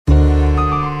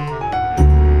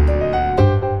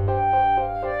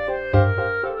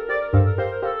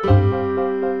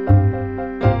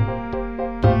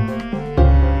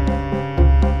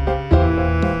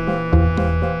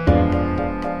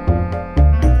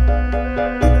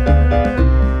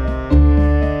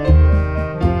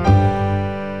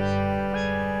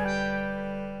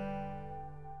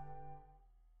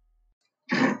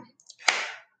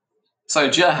So,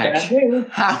 Jack, Can do.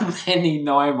 how many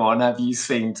Nimon have you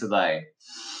seen today?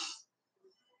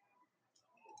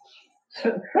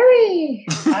 3.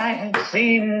 I have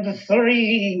seen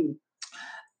 3.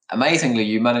 Amazingly,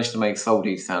 you managed to make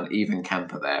Soldy sound even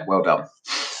camper there. Well done.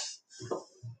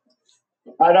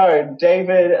 I know,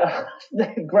 David,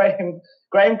 Graham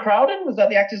Crowden, was that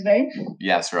the actor's name?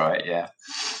 Yeah, that's right, yeah.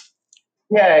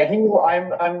 Yeah,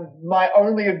 I'm my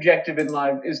only objective in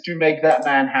life is to make that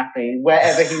man happy,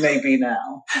 wherever he may be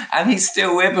now. And he's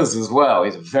still with us as well.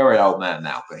 He's a very old man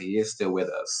now, but he is still with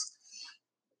us.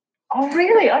 Oh,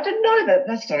 really? I didn't know that.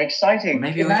 That's so exciting.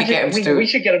 Maybe we could get him to do We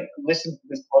should get a listen to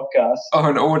this podcast. Oh,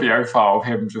 an audio file of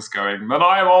him just going, "The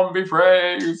Nimon Be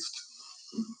Praised."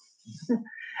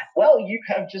 Well, you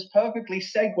have just perfectly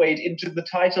segued into the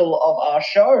title of our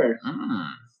show.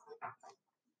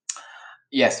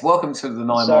 Yes, welcome to the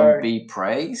Nimon Be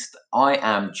Praised. I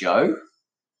am Joe.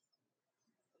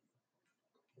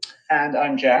 And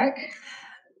I'm Jack.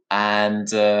 And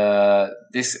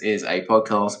this is a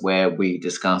podcast where we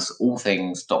discuss all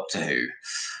things Doctor Who.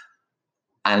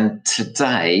 And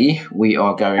today we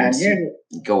are going to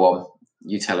go on.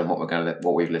 You tell them what we've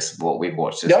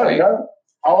watched this week.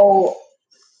 Oh,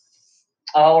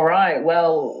 all right.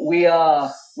 Well, we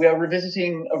are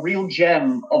revisiting a real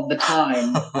gem of the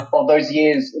time of those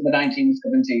years in the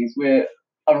 1970s. We're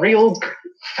a real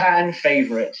fan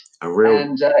favorite.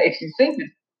 And if you think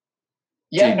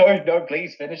no,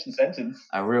 please finish the sentence.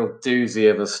 A real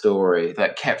doozy of a story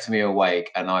that kept me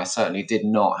awake, and I certainly did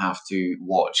not have to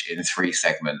watch in 3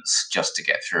 segments just to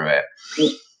get through it.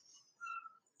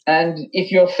 And if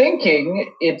you're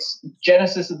thinking it's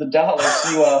Genesis of the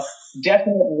Daleks, you are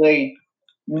definitely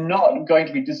not going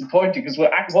to be disappointed, because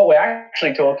what we're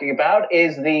actually talking about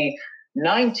is the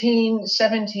 78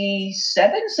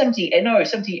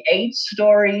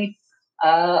 story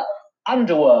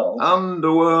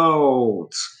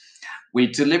Underworld. We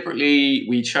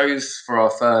chose for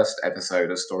our first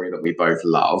episode a story that we both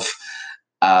love.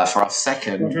 For our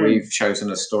second, we've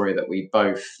chosen a story that we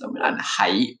both, don't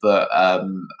hate, but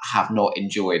have not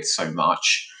enjoyed so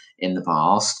much in the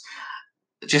past,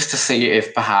 just to see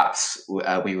if perhaps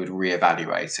we would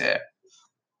reevaluate it.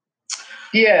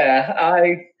 Yeah,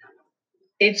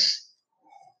 it's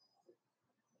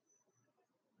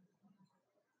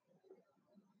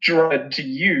dread to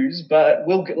use, but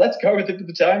let's go with it for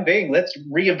the time being. Let's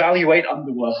reevaluate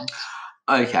Underworld.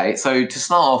 Okay, so to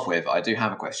start off with, I do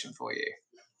have a question for you.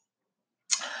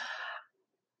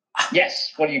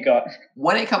 Yes, what do you got?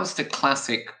 When it comes to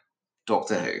classic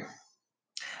Doctor Who,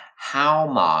 how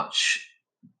much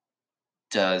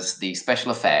does the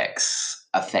special effects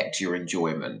affect your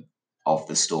enjoyment of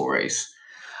the stories?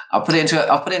 I'll put it into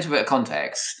a bit of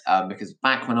context, because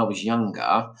back when I was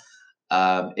younger,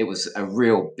 it was a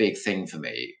real big thing for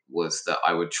me, was that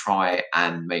I would try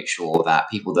and make sure that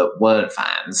people that weren't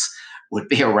fans would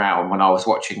be around when I was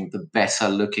watching the better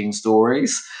looking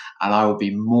stories, and I would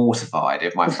be mortified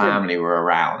if my family were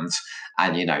around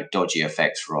and, dodgy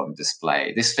effects were on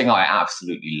display. This thing I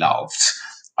absolutely loved.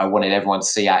 I wanted everyone to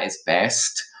see at its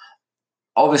best.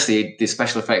 Obviously, the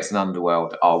special effects in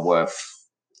Underworld are worth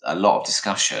a lot of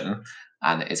discussion,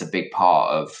 and it's a big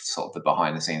part of sort of the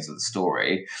behind the scenes of the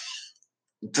story.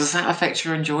 Does that affect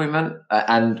your enjoyment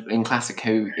and in classic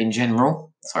Who in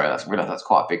general? Sorry, that's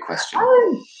quite a big question.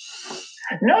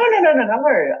 No.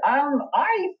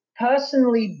 I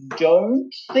personally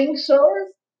don't think so.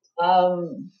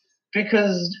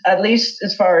 Because at least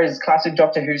as far as classic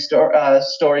Doctor Who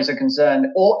stories are concerned,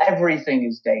 everything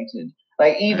is dated.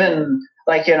 Like even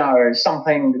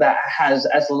something that has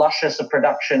as luscious a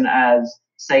production as,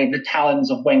 say, The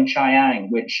Talons of Weng Chiang,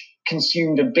 which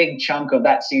consumed a big chunk of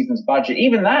that season's budget.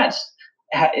 Even that,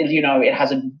 it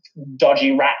has a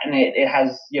dodgy rat in it. It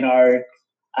has,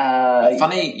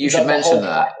 funny you should mention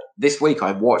that. This week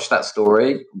I watched that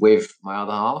story with my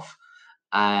other half,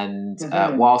 and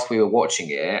whilst we were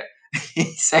watching it,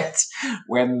 he said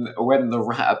when the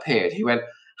rat appeared, he went,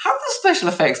 "Have the special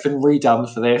effects been redone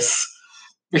for this?"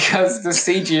 Because the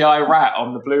CGI rat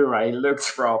on the Blu-ray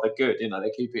looks rather good.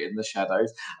 They keep it in the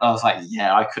shadows. And I was like,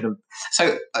 yeah, I couldn't.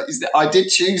 So I did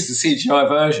choose the CGI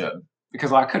version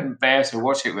because I couldn't bear to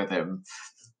watch it with him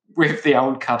with the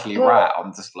old cuddly rat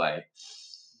on display.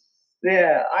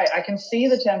 Yeah, I can see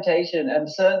the temptation. And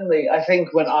certainly, I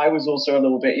think when I was also a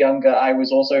little bit younger, I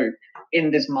was also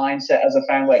in this mindset as a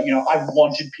fan where, I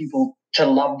wanted people to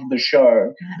love the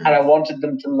show, and I wanted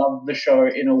them to love the show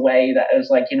in a way that is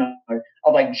like,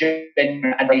 of like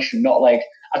genuine adoration, not like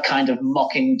a kind of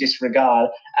mocking disregard.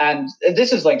 And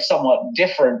this is like somewhat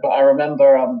different, but I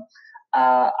remember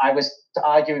I was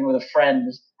arguing with a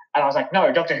friend, And I was like,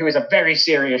 no, Doctor Who is a very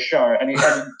serious show. And he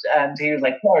was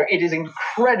like, no, it is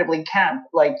incredibly camp.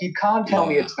 Like, you can't tell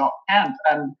me Yeah. it's not camp.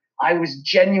 And I was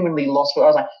genuinely lost. I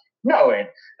was like, no, it's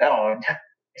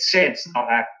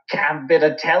not a camp bit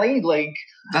of telly. Like,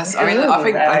 I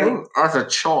think as a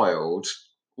child,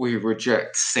 we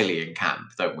reject silly and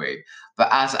camp, don't we? But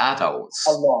as adults,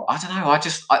 a lot. I don't know.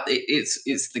 It's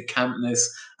the campness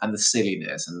and the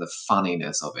silliness and the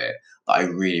funniness of it that I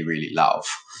really, really love.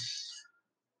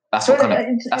 That's what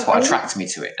attracts me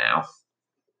to it now.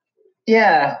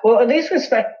 Yeah, well, at least with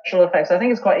special effects, I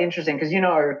think it's quite interesting because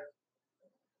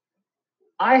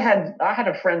I had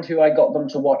a friend who I got them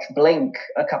to watch Blink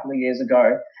a couple of years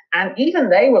ago, and even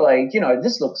they were like,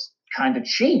 this looks kind of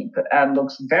cheap and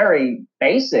looks very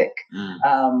basic.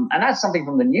 And that's something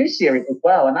from the new series as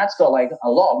well, and that's got like a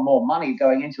lot more money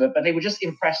going into it. But they were just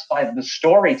impressed by the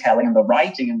storytelling and the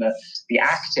writing and the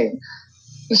acting.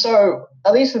 So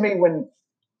at least for me, when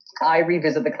I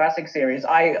revisit the classic series,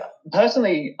 I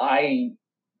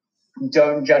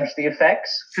don't judge the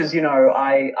effects because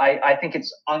I think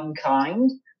it's unkind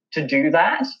to do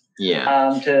that.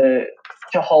 Yeah.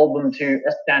 To hold them to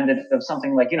a standard of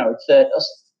something like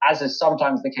as is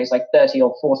sometimes the case, like 30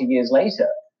 or 40 years later.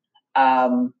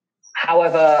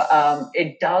 However,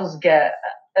 it does get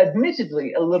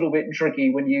admittedly a little bit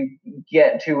tricky when you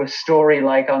get to a story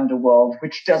like Underworld,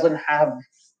 which doesn't have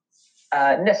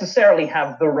necessarily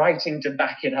have the writing to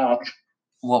back it up.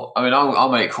 Well, I mean, I'll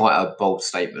make quite a bold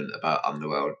statement about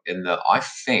Underworld in that I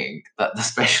think that the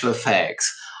special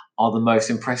effects are the most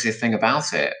impressive thing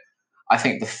about it. I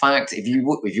think the fact, if you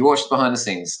watch the behind the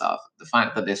scenes stuff, the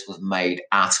fact that this was made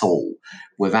at all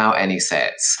without any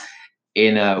sets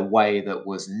in a way that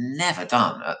was never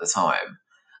done at the time,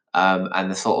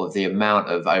 and the sort of the amount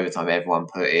of overtime everyone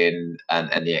put in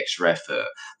and the extra effort,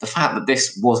 the fact that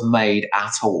this was made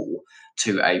at all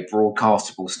to a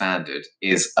broadcastable standard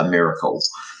is a miracle.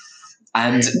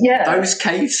 And those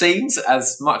cave scenes,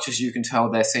 as much as you can tell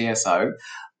they're CSO,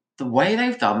 the way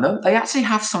they've done them, they actually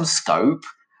have some scope.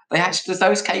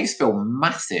 Those caves feel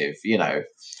massive,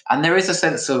 and there is a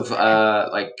sense of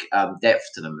depth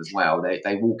to them as well.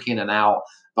 They walk in and out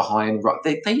behind.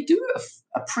 They do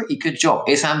a pretty good job.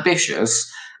 It's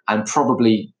ambitious and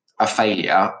probably a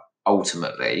failure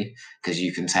ultimately because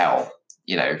you can tell,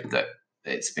 that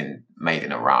it's been made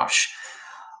in a rush.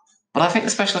 But I think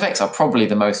the special effects are probably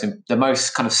the most kind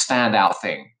of standout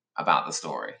thing about the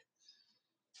story.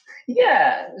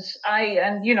 Yes, I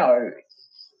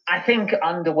think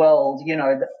Underworld,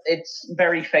 it's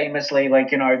very famously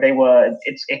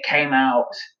it came out,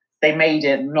 they made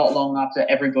it not long after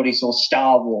everybody saw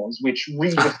Star Wars, which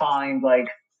redefined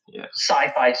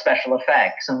sci-fi special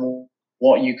effects and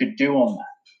what you could do on that.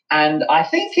 And I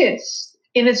think it's,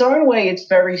 in its own way, it's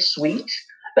very sweet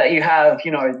that you have,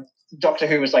 Doctor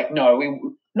Who was like, no, we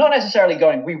not necessarily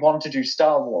going, we want to do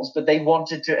Star Wars, but they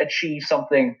wanted to achieve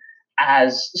something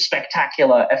as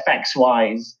spectacular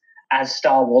effects-wise as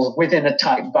Star Wars within a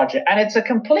tight budget. And it's a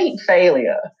complete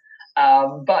failure.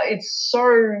 But it's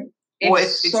so...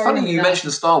 It's funny you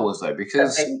mentioned Star Wars though,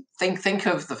 because think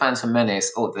of the Phantom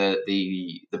Menace or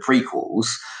the prequels.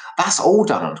 That's all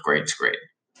done on green screen.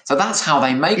 So that's how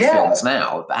they make films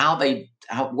now.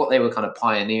 What they were kind of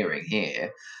pioneering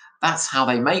here. That's how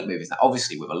they make movies now.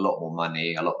 Obviously, with a lot more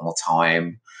money, a lot more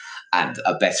time, and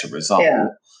a better result. Yeah.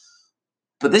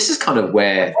 But this is kind of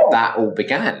where that all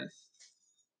began.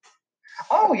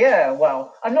 Oh yeah,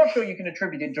 well, I'm not sure you can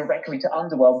attribute it directly to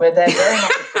Underworld, but they're very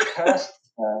much a precursor.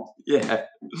 Yeah,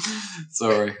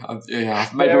 sorry.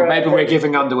 Maybe we're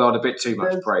giving Underworld a bit too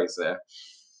much praise there.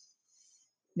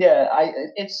 Yeah,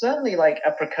 it's certainly like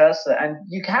a precursor, and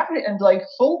you have it, and like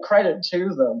full credit to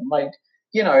them. Like,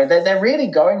 they're really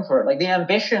going for it. Like the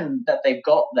ambition that they've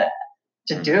got there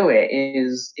to do it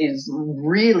is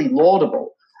really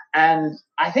laudable. And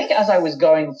I think as I was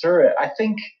going through it, I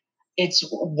think it's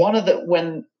one of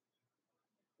the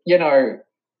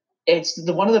it's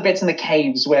one of the bits in the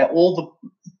caves where all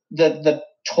the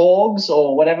torgs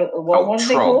or whatever. What are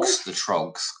they called? The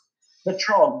trogs. The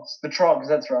trogs,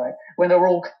 that's right. When they're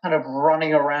all kind of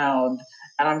running around,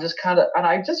 and I just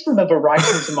remember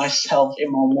writing to myself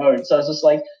in my notes. I was just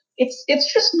like,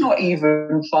 it's just not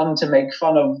even fun to make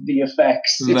fun of the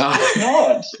effects. It's just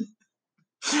not.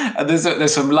 And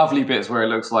there's some lovely bits where it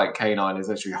looks like K9 is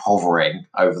actually hovering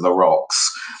over the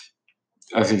rocks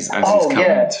as he's coming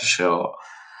into shot.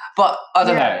 But I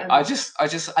don't know. I just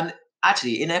and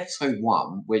actually in episode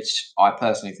 1, which I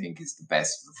personally think is the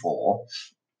best of the 4.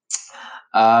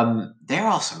 There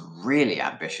are some really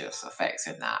ambitious effects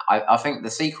in that. I think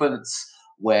the sequence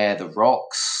where the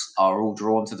rocks are all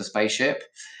drawn to the spaceship,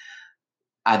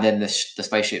 and then the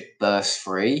spaceship bursts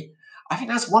free. I think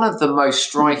that's one of the most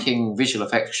striking visual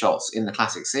effects shots in the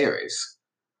classic series.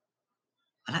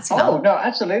 And that's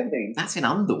absolutely. That's in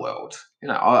Underworld.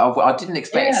 I didn't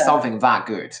expect something that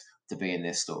good to be in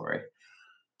this story.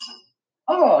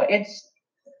 Oh,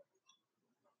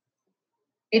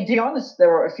 to be honest, there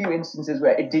were a few instances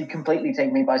where it did completely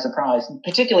take me by surprise,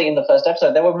 particularly in the first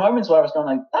episode. There were moments where I was going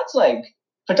like, that's like,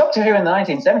 for Doctor Who in the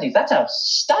 1970s, that's a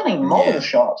stunning model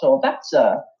shot, or that's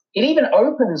it even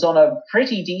opens on a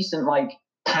pretty decent, like,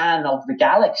 pan of the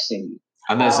galaxy.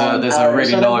 And there's a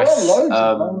really nice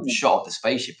shot of the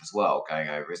spaceship as well going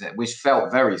over, isn't it? Which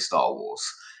felt very Star Wars.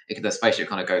 The spaceship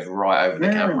kind of goes right over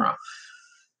the camera.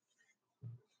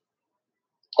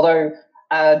 Although,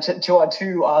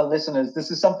 to our listeners, this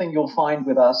is something you'll find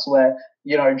with us where,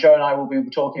 Joe and I will be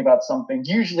talking about something,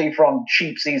 usually from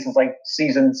cheap seasons like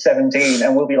season 17,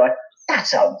 and we'll be like,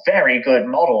 that's a very good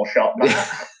model shot, man.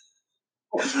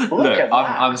 Look,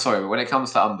 I'm sorry, but when it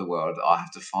comes to Underworld, I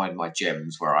have to find my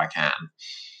gems where I can.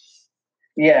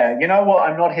 Yeah, you know what?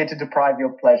 I'm not here to deprive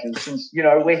your pleasures, since,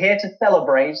 we're here to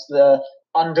celebrate the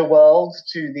Underworld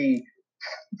to the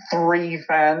 3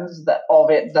 fans that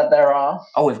there are.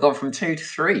 Oh, we've gone from 2 to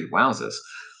 3. Wowzers.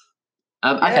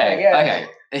 Okay.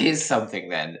 Here's something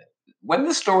then. When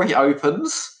the story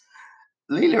opens,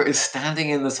 Leela is standing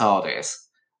in the TARDIS,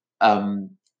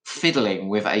 fiddling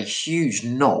with a huge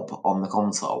knob on the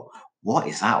console. What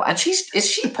is that? And is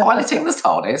she piloting the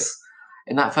TARDIS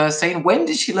in that first scene? When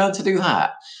did she learn to do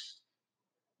that?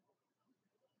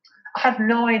 I have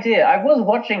no idea. I was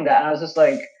watching that and I was just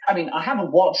like, I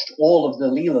haven't watched all of the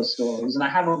Leela stories and I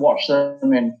haven't watched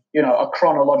them in, a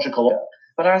chronological order.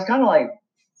 But I was kind of like,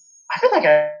 I feel like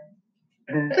I've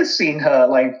never seen her,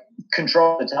 like,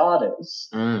 control the TARDIS,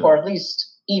 or at least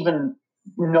even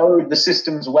know the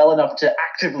systems well enough to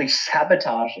actively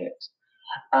sabotage it.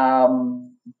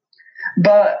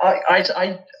 But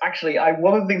I actually,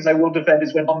 one of the things I will defend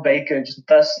is when Tom Baker just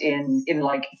bursts in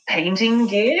like painting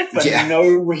gear for no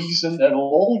reason at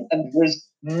all, and there's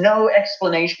no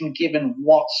explanation given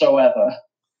whatsoever.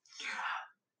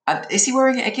 And is he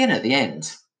wearing it again at the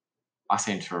end? I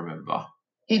seem to remember.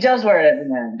 He does wear it at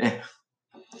the end.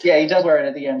 Yeah, he does wear it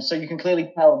at the end. So you can clearly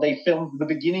tell they filmed the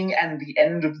beginning and the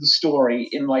end of the story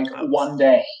in like one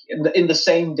day, in the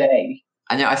same day.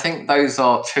 And I think those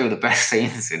are 2 of the best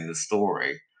scenes in the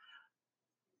story.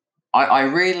 I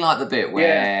really like the bit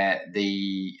where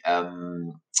the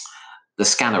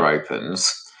scanner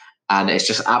opens and it's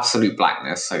just absolute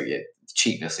blackness. So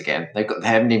cheapness again. They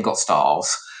haven't even got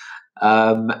stars,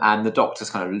 and the Doctor's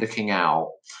kind of looking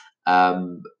out.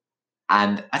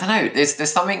 And I don't know.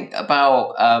 There's something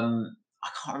about I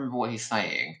can't remember what he's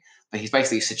saying, but he's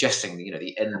basically suggesting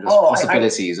the endless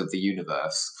possibilities of the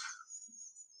universe.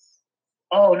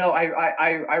 Oh no!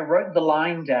 I wrote the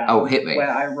line down. Oh, hit me! Where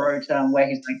I wrote where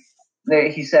he's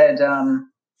like, he said,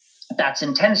 "That's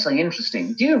intensely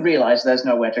interesting. Do you realize there's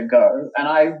nowhere to go?" And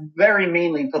I very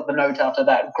meanly put the note after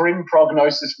that: "Grim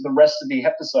prognosis for the rest of the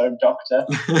episode, Doctor."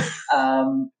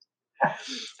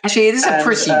 Actually, it is a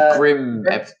pretty grim.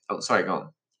 Oh, sorry, go on.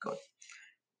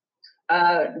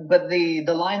 But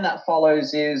the line that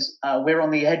follows is, we're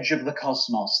on the edge of the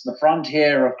cosmos, the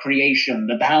frontier of creation,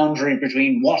 the boundary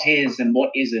between what is and what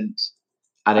isn't.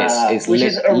 And it's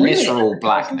literal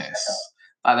blackness.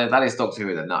 That is Doctor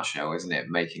Who in a nutshell, isn't it?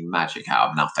 Making magic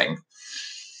out of nothing.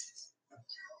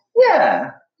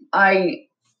 Yeah. I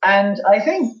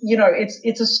think,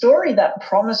 it's a story that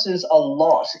promises a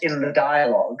lot in the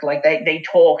dialogue. Like they're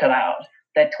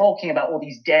talking about all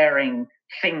these daring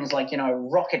things like,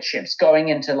 rocket ships going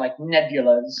into like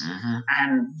nebulas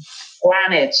and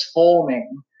planets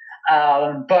forming.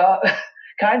 But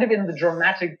kind of in the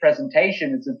dramatic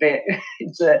presentation,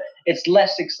 it's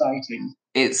less exciting.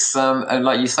 It's and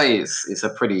like you say, it's a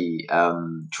pretty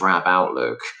drab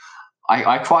outlook.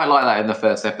 I quite like that in the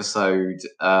first episode.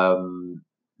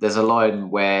 There's a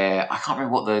line where I can't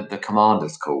remember what the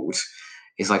commander's called.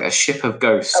 It's like a ship of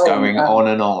ghosts going on,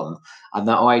 and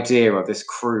that idea of this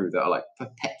crew that are like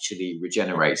perpetually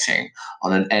regenerating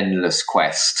on an endless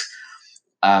quest.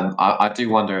 I do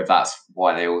wonder if that's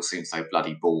why they all seem so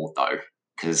bloody bored, though.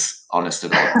 Because honest to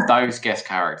God, those guest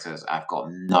characters have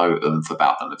got no oomph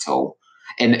about them at all.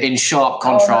 In sharp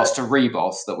contrast to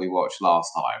Rebos that we watched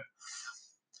last time.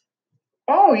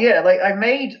 Oh yeah, like I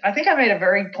think I made a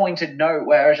very pointed note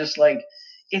where I was just like,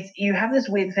 you have this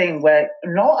weird thing where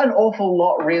not an awful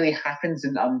lot really happens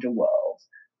in Underworld,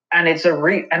 and it's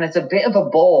a bit of a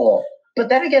bore. But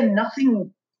then again, not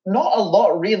a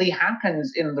lot really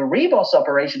happens in the Rebos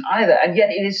operation either, and yet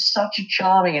it is such a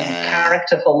charming and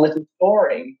characterful little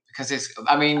story. Because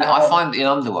I find in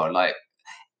Underworld, like,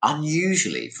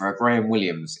 unusually for a Graham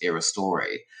Williams era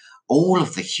story, all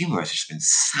of the humour has just been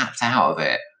sapped out of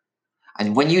it.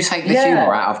 And when you take the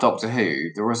humour out of Doctor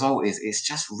Who, the result is it's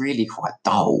just really quite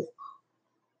dull.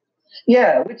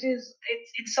 Yeah, which is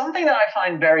it's something that I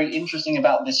find very interesting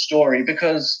about this story,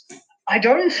 because I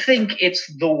don't think it's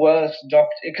the worst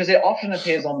Doctor, because it often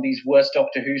appears on these worst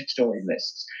Doctor Who story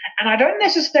lists, and I don't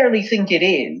necessarily think it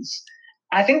is.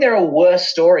 I think there are worse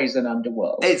stories than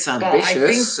Underworld. It's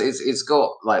ambitious. It's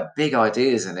got like big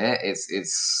ideas in it.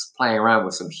 It's playing around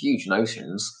with some huge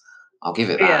notions. I'll give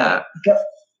it that. Yeah,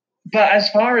 but as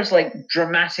far as like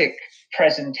dramatic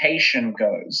presentation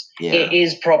goes, it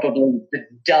is probably the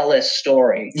dullest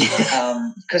story.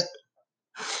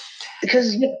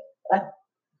 Because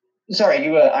sorry,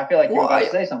 you were. I feel like you were about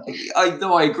to say something.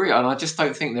 I agree, and I just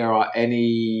don't think there are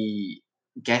any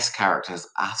guest characters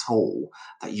at all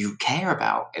that you care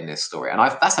about in this story, and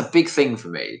that's a big thing for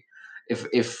me. If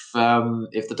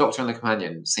the Doctor and the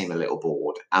Companion seem a little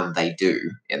bored, and they do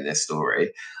in this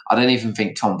story, I don't even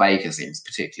think Tom Baker seems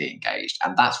particularly engaged,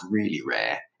 and that's really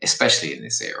rare, especially in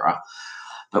this era.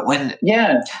 But when,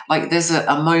 like, there's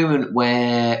a moment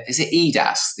where, is it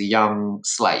Edas, the young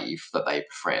slave that they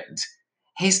befriend?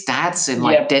 His dad's in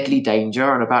like deadly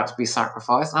danger and about to be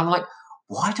sacrificed, and I'm like,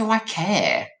 why do I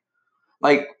care?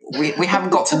 Like, we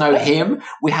haven't got to know him.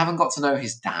 We haven't got to know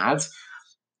his dad.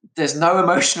 There's no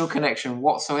emotional connection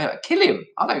whatsoever. Kill him.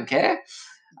 I don't care.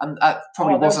 And that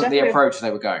probably wasn't the approach they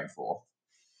were going for.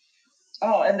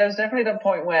 Oh, and there's definitely the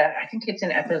point where I think it's in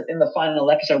the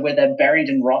final episode where they're buried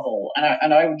in rubble,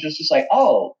 and I was just like,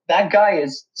 oh, that guy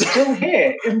is still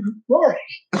here in the story.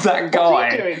 That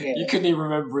guy, you couldn't even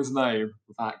remember his name.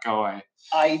 That guy.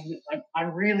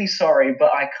 I'm really sorry,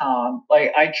 but I can't.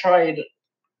 Like, I tried.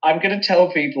 I'm gonna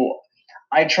tell people.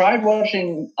 I tried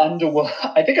watching Underworld.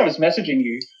 I think I was messaging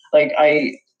you. Like,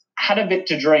 I had a bit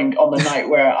to drink on the night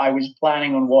where I was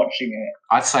planning on watching it.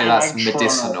 I'd say that's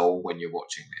medicinal when you're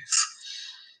watching this.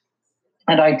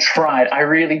 And I tried. I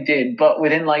really did. But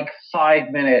within like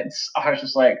 5 minutes, I was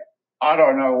just like, I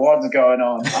don't know what's going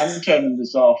on. I'm turning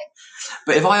this off.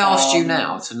 But if I asked you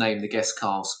now to name the guest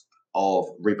cast of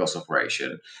Rebus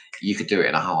Operation, you could do it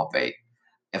in a heartbeat.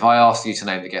 If I asked you to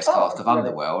name the guest cast of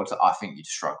Underworld, I think you'd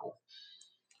struggle.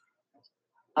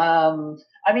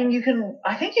 I mean,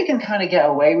 I think you can kind of get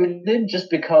away with it just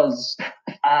because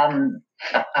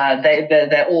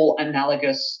they're all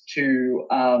analogous to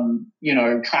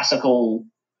classical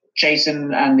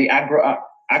Jason and the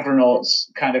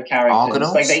Agronauts kind of characters.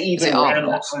 Argonauts? Like, they even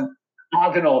Argonauts?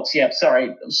 Argonauts, yeah.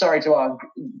 Sorry to our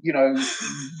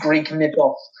Greek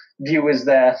mythos viewers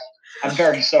there. I'm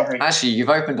very sorry. Actually, you've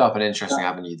opened up an interesting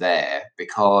avenue there,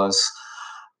 because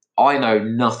I know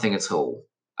nothing at all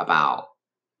about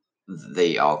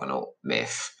the Argonaut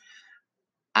myth,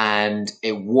 and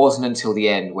it wasn't until the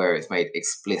end where it's made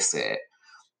explicit,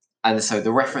 and so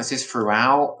the references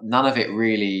throughout, none of it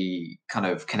really kind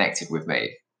of connected with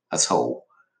me at all.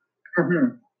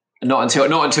 Mm-hmm. Not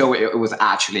until it was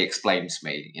actually explained to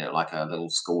me, like a little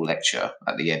school lecture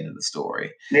at the end of the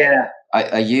story. Yeah.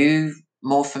 Are you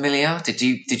more familiar? Did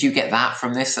you get that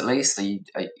from this at least?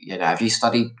 Have you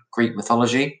studied Greek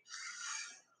mythology?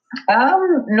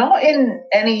 Not in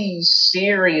any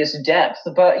serious depth,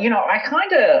 but I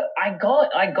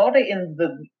got it in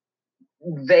the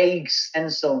vague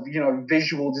sense of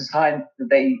visual design that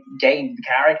they gave the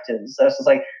characters. So it's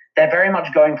like they're very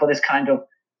much going for this kind of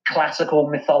classical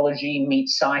mythology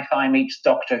meets sci-fi meets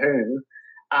Doctor Who,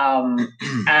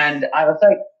 and I was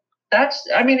like,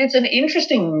 it's an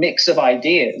interesting mix of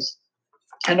ideas.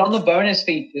 And on the bonus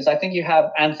features, I think you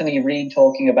have Anthony Reid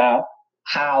talking about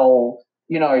how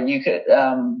you could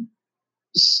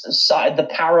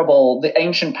the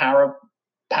ancient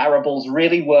parables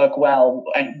really work well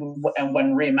and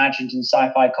when reimagined in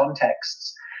sci-fi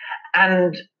contexts.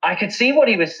 And I could see what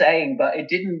he was saying, but it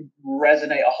didn't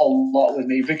resonate a whole lot with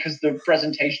me because the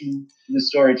presentation of the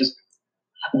story just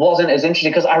wasn't as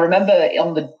interesting. Because I remember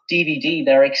on the DVD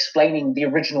they're explaining the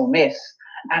original myth,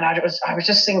 and I was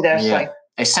just sitting there like,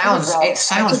 it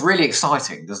sounds really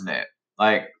exciting, doesn't it?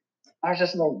 Like, I was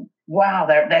just like, wow,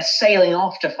 they're sailing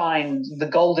off to find the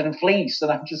Golden Fleece,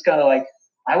 and I'm just kind of like,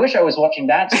 I wish I was watching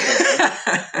that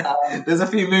story. There's a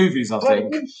few movies, I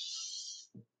think.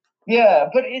 Yeah,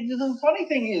 but the funny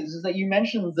thing is that you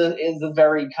mentioned the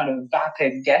very kind of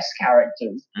vapid guest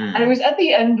characters, and it was at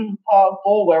the end of part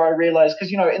 4 where I realized,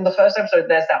 because in the first episode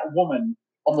there's that woman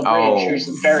on the bridge who's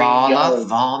very young.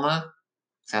 Varna.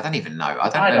 See, I don't even know. I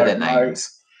don't know their names.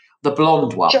 The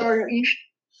blonde one. Joe,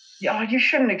 you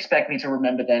shouldn't expect me to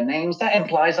remember their names. That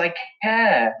implies I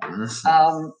care.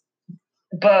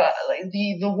 but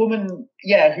the woman,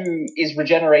 who is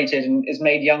regenerated and is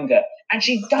made younger, and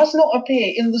she does not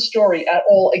appear in the story at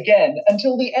all again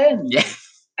until the end. Yeah.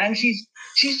 And she's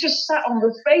just sat on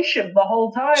the spaceship the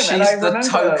whole time. She's and I the remember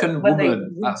token when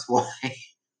woman. That's why.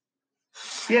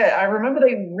 Yeah, I remember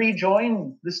they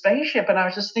rejoined the spaceship, and I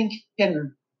was just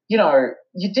thinking,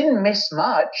 you didn't miss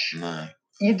much. No.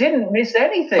 You didn't miss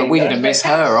anything. But we didn't miss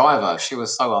her either. She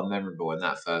was so unmemorable in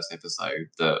that first episode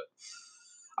that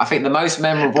I think the most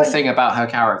memorable thing about her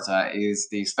character is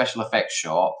the special effects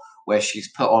shot where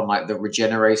she's put on like the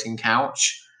regenerating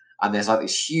couch, and there's like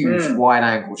this huge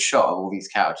wide-angle shot of all these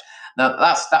couches. Now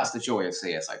that's the joy of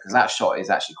CSO, because that shot is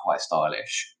actually quite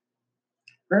stylish.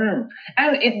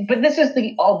 But this is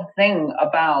the odd thing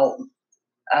about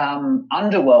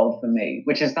Underworld for me,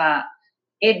 which is that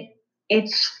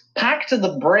it's packed to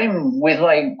the brim with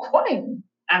like quite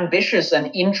ambitious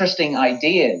and interesting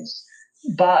ideas,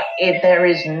 but there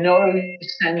is no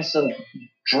sense of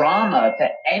drama to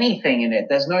anything in it.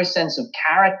 There's no sense of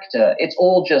character. It's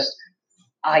all just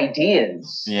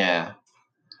ideas. Yeah.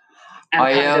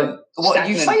 And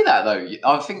you say that though.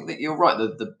 I think that you're right.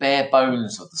 The bare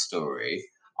bones of the story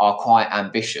are quite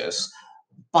ambitious,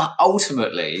 but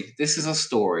ultimately, this is a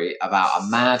story about a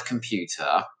mad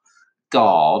computer,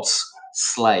 guards,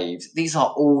 slaves. These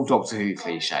are all Doctor Who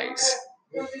cliches.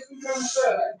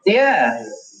 Yeah.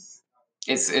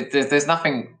 There's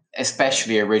nothing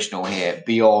especially original here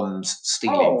beyond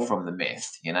stealing from the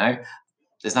myth.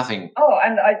 There's nothing.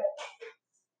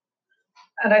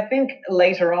 And I think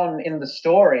later on in the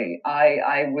story,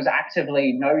 I was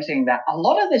actively noting that a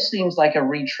lot of this seems like a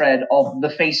retread of The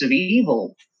Face of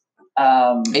Evil.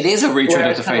 It is a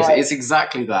retread of The Face. It's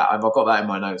exactly that. I've got that in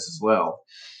my notes as well.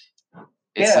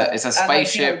 It's a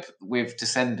spaceship with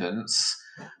descendants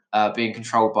being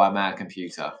controlled by a mad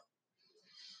computer.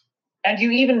 And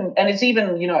it's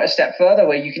even a step further,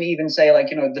 where you can even say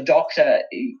the Doctor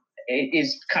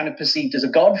is kind of perceived as a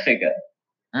god figure,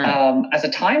 as a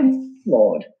Time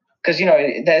Lord, because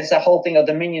there's a whole thing of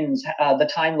the minions. The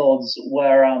Time Lords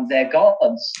were their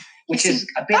gods, which is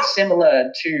a bit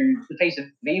similar to The Face of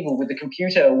Evil with the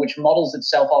computer, which models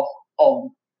itself off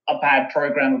of a bad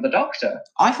program of the Doctor.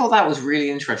 I thought that was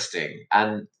really interesting,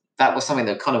 and that was something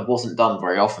that kind of wasn't done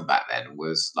very often back then,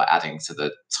 was like adding to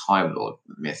the Time Lord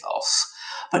mythos.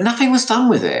 But nothing was done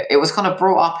with it. It was kind of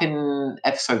brought up in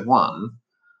episode 1,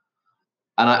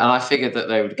 and I figured that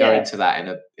they would go into that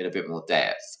in a bit more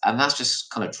depth, and that's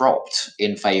just kind of dropped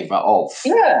in favour of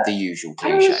the usual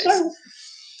cliches.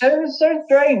 It was so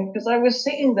strange, because I was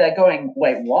sitting there going,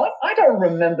 wait, what? I don't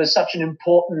remember such an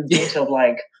important bit of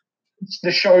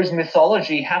the show's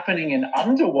mythology happening in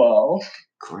Underworld.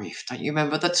 Grief, don't you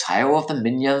remember the tale of the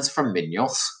minions from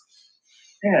Minos?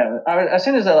 Yeah, as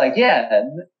soon as they're like,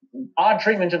 our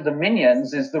treatment of the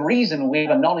minions is the reason we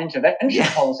have a non-intervention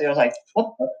policy, I was like,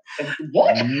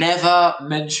 what? Never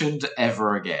mentioned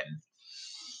ever again.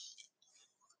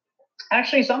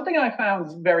 Actually, something I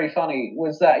found very funny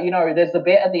was that, there's the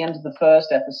bit at the end of the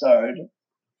first episode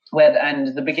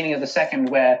and the beginning of the second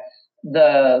where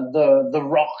the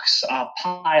rocks are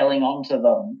piling onto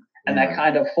them, and they're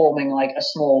kind of forming like a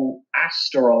small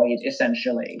asteroid,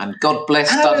 essentially. And God bless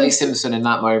Dudley Simpson in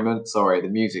that moment. Sorry, the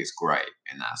music's great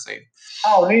in that scene.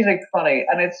 Oh, the music's funny,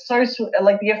 and it's so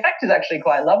the effect is actually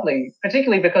quite lovely,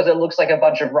 particularly because it looks like a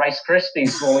bunch of Rice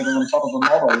Krispies falling on top of the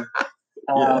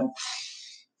model.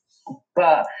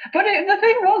 But the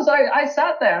thing was, I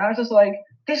sat there and I was just like,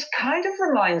 this kind of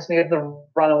reminds me of the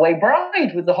Runaway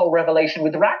Bride, with the whole revelation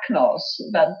with Rachnos,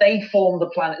 that they form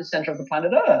the center of the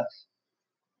planet Earth.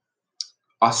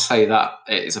 I say that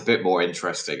it's a bit more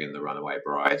interesting in the Runaway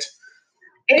Bride.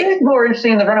 It is more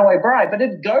interesting in the Runaway Bride, but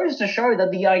it goes to show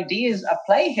that the ideas at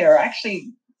play here are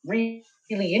actually really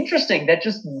interesting. They're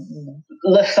just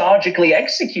lethargically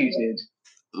executed.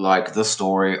 Like the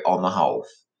story on the whole.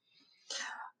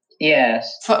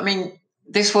 Yes. So, I mean,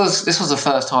 this was a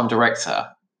first-time director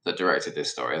that directed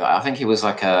this story. I think he was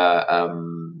like a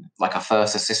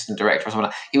first assistant director or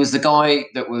something. He was the guy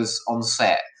that was on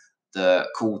set that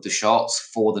called the shots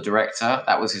for the director.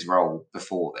 That was his role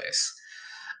before this.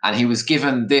 And he was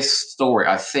given this story,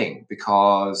 I think,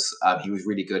 because he was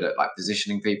really good at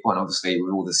positioning people, and obviously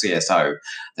with all the CSO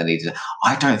they needed.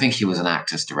 I don't think he was an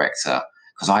actor's director,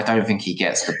 because I don't think he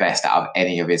gets the best out of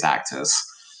any of his actors.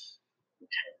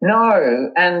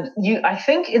 No, and I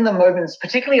think in the moments,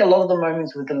 particularly a lot of the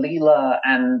moments with the Leela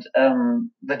and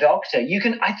the Doctor,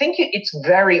 I think it's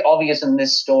very obvious in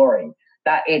this story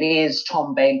that it is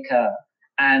Tom Baker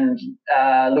and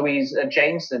Louise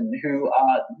Jameson who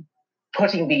are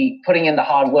putting in the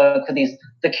hard work for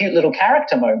the cute little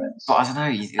character moments. But I don't know.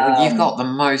 You've got the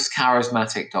most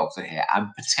charismatic Doctor here, and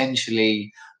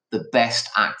potentially the best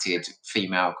acted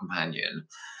female companion.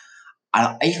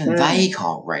 And even they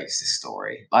can't raise this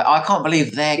story. Like, I can't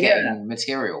believe they're getting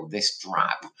material this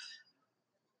drab.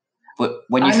 But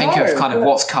when you think of kind of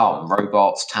what's come,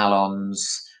 robots,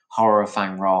 Talons, Horror of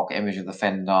Fang Rock, Image of the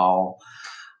Fendal,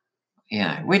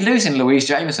 we're losing Louise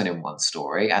Jameson in one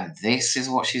story, and this is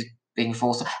what she's being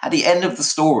forced to. At the end of the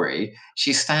story,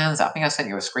 she stands, I think I sent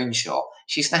you a screenshot,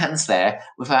 she stands there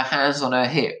with her hands on her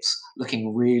hips,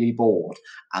 looking really bored,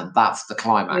 and that's the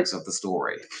climax of the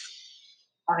story.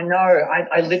 I know.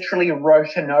 I literally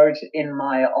wrote a note in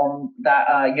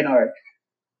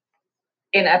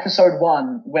in episode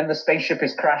 1, when the spaceship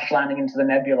is crash landing into the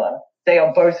nebula, they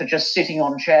are both just sitting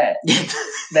on chairs.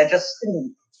 They're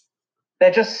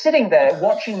just sitting there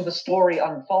watching the story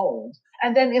unfold.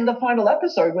 And then in the final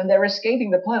episode, when they're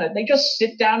escaping the planet, they just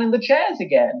sit down in the chairs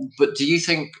again. But do you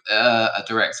think a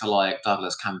director like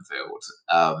Douglas Camfield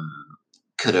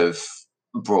could have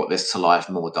brought this to life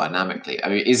more dynamically? I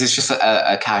mean, is this just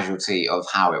a casualty of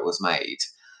how it was made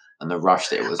and the rush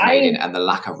that it was made in and the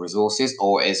lack of resources,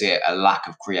 or is it a lack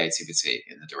of creativity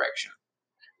in the direction?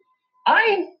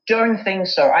 I don't think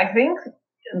so. I think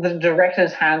the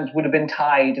director's hands would have been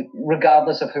tied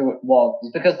regardless of who it was,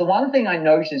 because the one thing I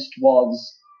noticed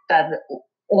was that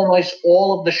almost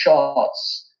all of the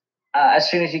shots, as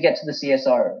soon as you get to the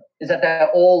CSO, is that they're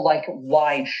all like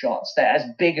wide shots. They're as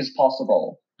big as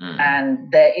possible.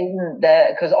 And they're in there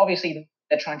because obviously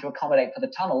they're trying to accommodate for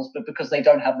the tunnels, but because they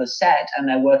don't have the set and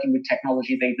they're working with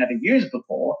technology they've never used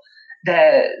before,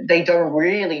 they don't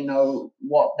really know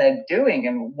what they're doing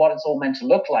and what it's all meant to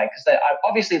look like. Because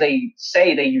obviously they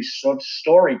say they use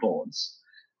storyboards,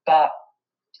 but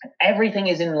everything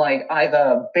is in like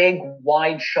either big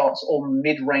wide shots or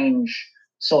mid-range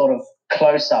sort of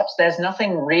close-ups. There's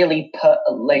nothing really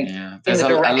there's a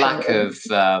lack of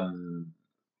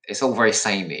it's all very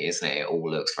samey, isn't it? It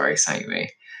all looks very samey.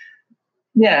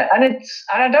 Yeah, and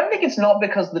I don't think it's not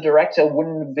because the director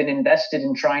wouldn't have been invested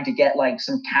in trying to get like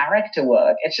some character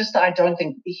work. It's just that I don't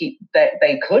think that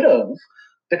they could have,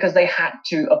 because they had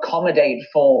to accommodate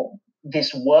for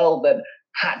this world that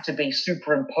had to be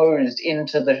superimposed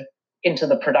into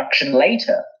the production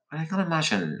later. I can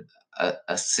imagine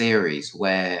a series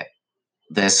where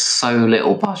there's so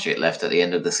little budget left at the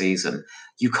end of the season,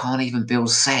 you can't even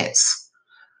build sets.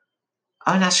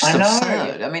 I mean, that's just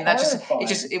absurd. I mean,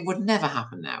 it would never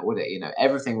happen now, would it?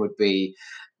 Everything would be,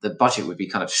 the budget would be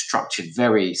kind of structured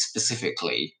very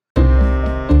specifically.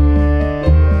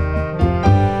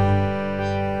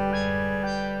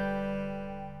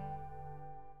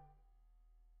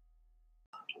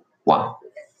 Wow.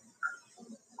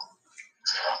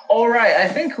 All right, I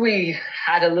think we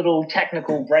had a little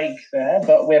technical break there,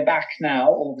 but we're back now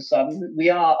all of a sudden. We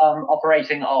are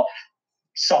operating off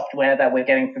software that we're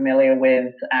getting familiar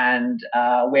with, and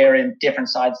we're in different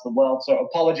sides of the world, so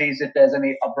apologies if there's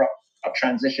any abrupt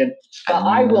transition. But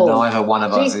neither one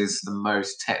of us is the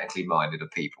most technically minded of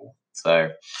people, so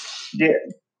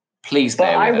please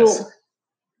bear with us.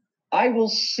 I will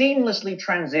seamlessly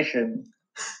transition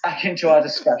back into our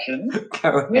discussion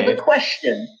with a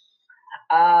question.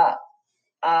 I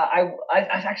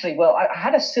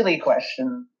had a silly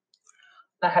question.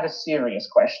 I had a serious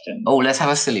question. Oh, let's have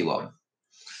a silly one.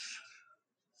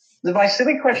 My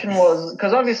silly question was,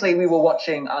 because obviously we were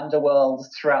watching Underworld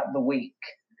throughout the week,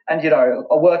 and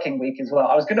a working week as well.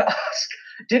 I was going to ask,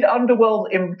 did Underworld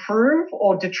improve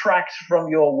or detract from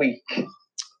your week?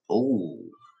 Oh,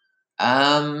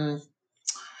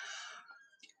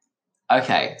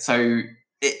 okay. So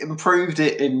it improved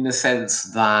it in the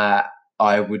sense that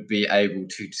I would be able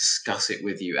to discuss it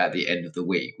with you at the end of the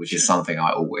week, which is something I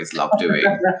always love doing.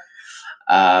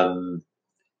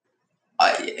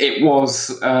 It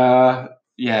was, an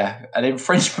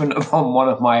infringement upon one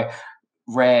of my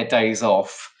rare days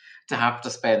off to have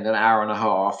to spend an hour and a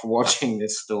half watching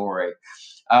this story.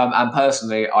 And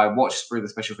personally, I watched through the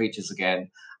special features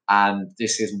again, and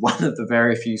this is one of the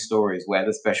very few stories where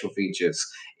the special features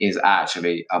is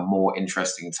actually a more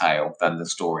interesting tale than the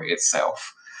story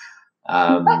itself.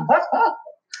 And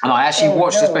I actually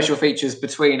watched the special features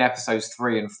between episodes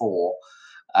 3 and 4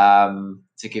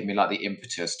 to give me like the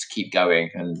impetus to keep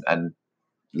going and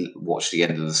watch the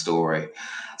end of the story.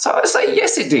 So I'd say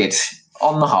yes, it did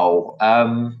on the whole,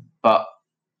 but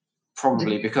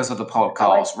probably because of the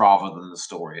podcast rather than the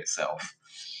story itself.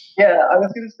 Yeah, I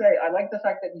was going to say, I like the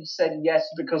fact that you said yes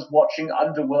because watching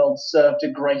Underworld served a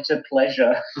greater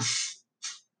pleasure.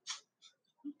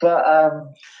 But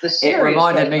it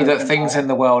reminded me that things in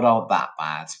the world aren't that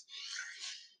bad.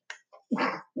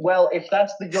 Well, if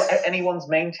that's anyone's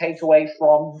main takeaway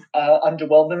from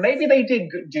Underworld, then maybe they did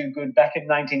do good back in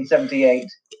 1978 or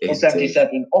Indeed.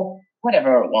 77 or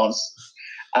whatever it was.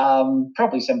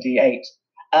 Probably 78.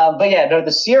 But yeah, no,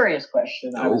 the serious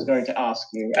question I was going to ask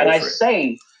you, and I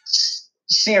say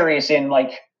serious in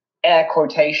like air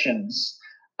quotations,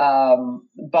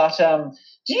 but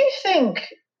do you think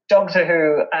Doctor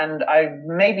Who, and I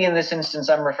maybe in this instance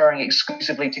I'm referring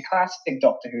exclusively to classic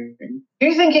Doctor Who. Do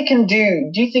you think it can do?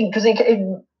 Do you think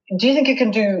do you think it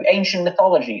can do ancient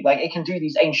mythology? Like it can do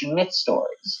these ancient myth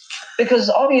stories? Because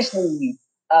obviously,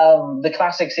 the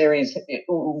classic series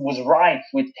was rife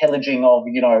with pillaging of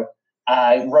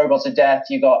robots of death.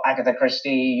 You got Agatha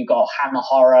Christie, you got Hammer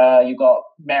horror, you got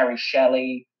Mary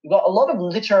Shelley. You got a lot of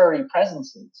literary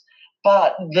presences,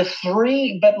 but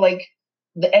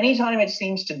anytime it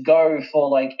seems to go for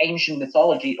like ancient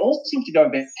mythology, it all seems to go a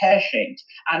bit pear-shaped.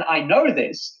 And I know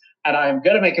this, and I'm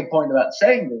going to make a point about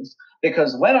saying this,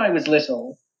 because when I was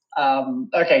little,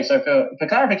 okay, so for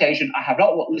clarification, I have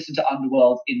not listened to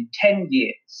Underworld in 10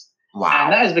 years. Wow.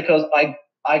 And that is because I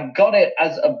got it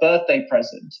as a birthday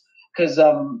present, because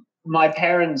my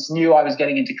parents knew I was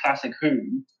getting into Classic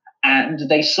Who, and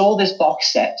they saw this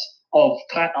box set of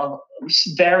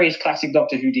various classic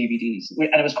Doctor Who DVDs,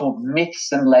 and it was called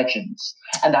Myths and Legends,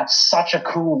 and that's such a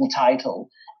cool title.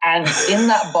 And in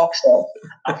that box set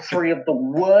are 3 of the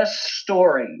worst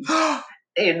stories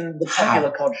in the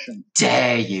popular conscience.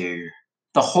 Dare you?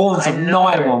 The Horns of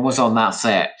Nimon was on that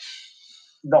set.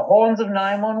 The Horns of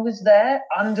Nimon was there.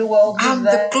 Underworld was and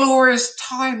there. And the Glorious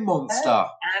Time Monster.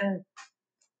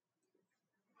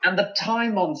 And the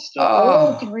Time Monster.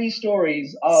 All 3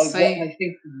 stories are what I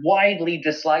think widely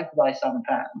disliked by some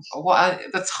fans.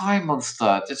 The Time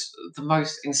Monster, just the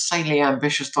most insanely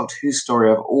ambitious Doctor Who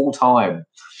story of all time.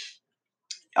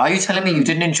 Are you telling me you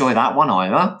didn't enjoy that one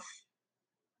either?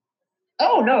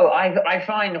 Oh no, I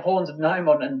find Horns of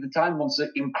Nimon and the Time Monster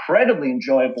incredibly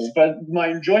enjoyable, but my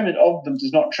enjoyment of them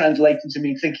does not translate into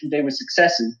me thinking they were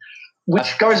successes.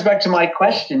 Which goes back to my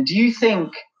question: do you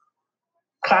think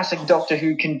classic Doctor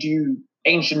Who can do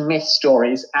ancient myth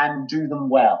stories and do them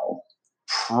well?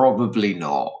 Probably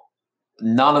not.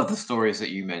 None of the stories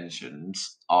that you mentioned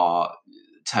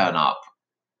turn up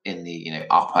in the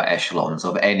upper echelons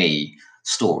of any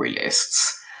story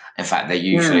lists. In fact, they're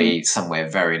usually somewhere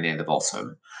very near the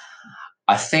bottom.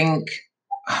 I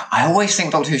always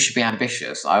think Doctor Who should be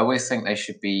ambitious. I always think they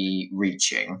should be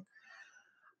reaching.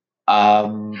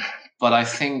 But I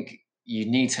think you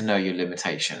need to know your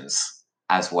limitations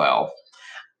as well.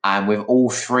 And with all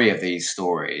 3 of these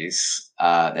stories,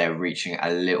 they're reaching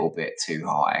a little bit too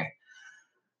high.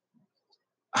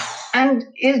 And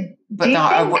I don't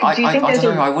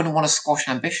know. I wouldn't want to squash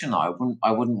ambition. I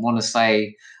wouldn't want to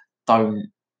say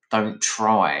don't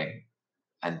try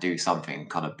and do something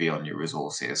kind of beyond your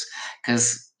resources,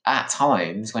 because at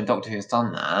times when Doctor Who has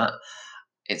done that,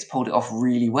 it's pulled it off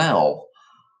really well.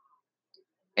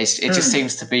 It just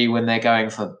seems to be when they're going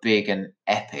for big and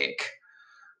epic,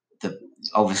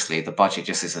 obviously the budget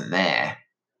just isn't there.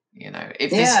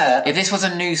 If this was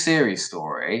a new series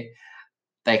story,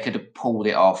 they could have pulled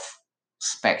it off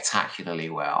spectacularly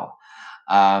well.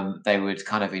 They would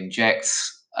kind of inject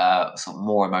some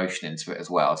more emotion into it as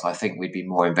well. So I think we'd be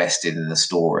more invested in the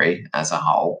story as a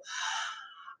whole.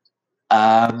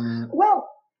 But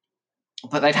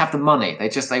they'd have the money.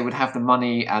 They would have the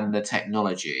money and the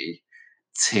technology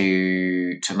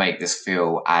to make this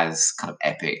feel as kind of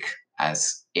epic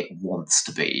as it wants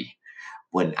to be.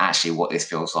 When actually what this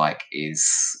feels like is,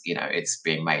 it's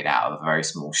being made out of a very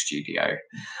small studio.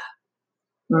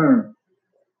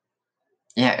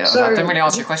 Yeah, so, I don't really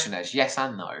answer your question. There's yes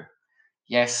and no.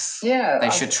 Yes, they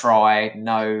should try.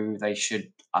 No, they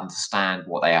should understand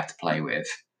what they have to play with.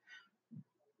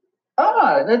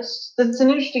 That's an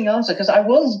interesting answer, because I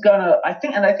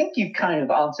think you kind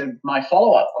of answered my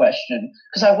follow-up question,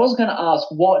 because I was gonna ask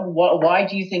why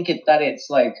do you think that it's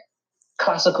like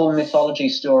classical mythology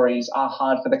stories are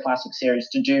hard for the classic series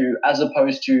to do as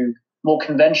opposed to more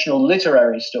conventional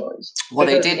literary stories? Well,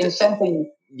 they did in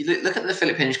something. You look at the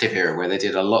Philip Hinchcliffe era, where they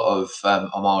did a lot of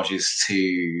homages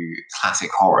to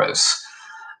classic horrors,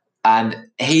 and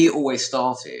he always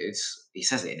started. He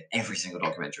says it in every single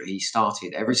documentary. He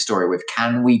started every story with,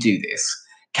 "Can we do this?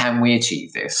 Can we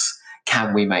achieve this?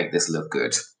 Can we make this look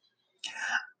good?"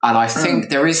 And I think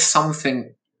there is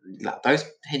something. Those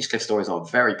Hinchcliffe stories are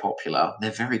very popular.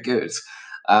 They're very good.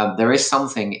 There is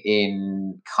something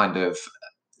in kind of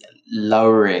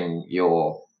lowering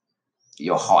your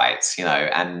heights,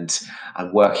 and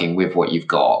working with what you've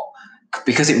got,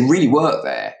 because it really worked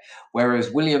there.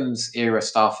 Whereas Williams' era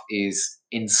stuff is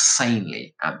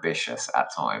insanely ambitious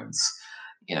at times.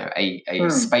 a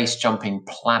space jumping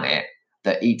planet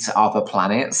that eats other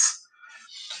planets.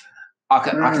 I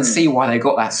can see why they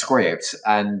got that script,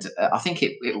 and I think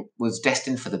it was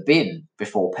destined for the bin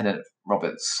before Pennant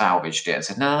Roberts salvaged it and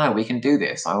said, "No, we can do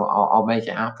this. I'll make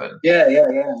it happen." Yeah.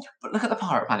 But look at the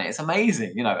pirate planet; it's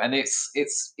amazing, and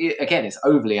again, it's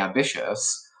overly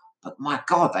ambitious, but my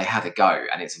God, they had a go,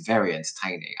 and it's very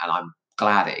entertaining, and I'm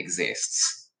glad it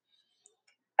exists.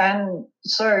 And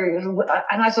so,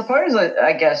 and I suppose,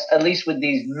 I guess, at least with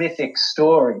these mythic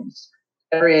stories,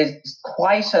 there is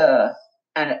quite a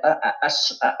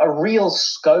real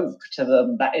scope to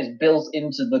them that is built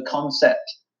into the concept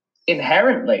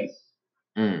inherently.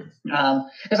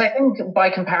 Because I think,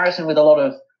 by comparison with a lot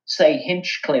of, say,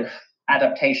 Hinchcliffe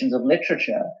adaptations of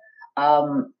literature,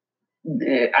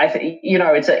 I think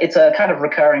it's a kind of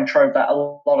recurring trope that a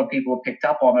lot of people have picked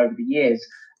up on over the years.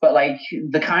 But like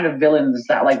the kind of villains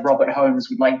that like Robert Holmes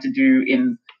would like to do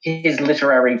in his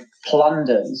literary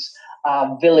plunders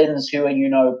are villains who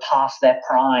are past their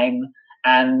prime,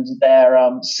 and they're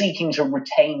seeking to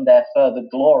retain their further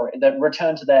glory, that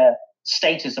return to their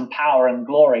status and power and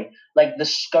glory. Like the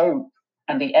scope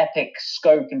and the epic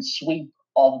scope and sweep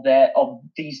of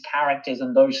these characters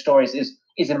and those stories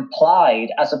is implied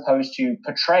as opposed to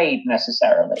portrayed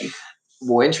necessarily.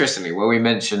 Well, interestingly, when we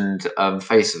mentioned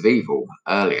Face of Evil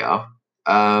earlier,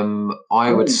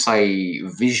 I would say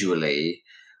visually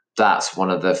that's one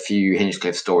of the few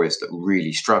Hinchcliffe stories that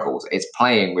really struggles. It's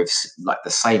playing with like the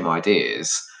same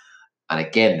ideas, and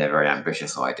again, they're very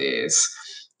ambitious ideas.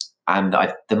 And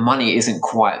the money isn't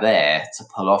quite there to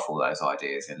pull off all those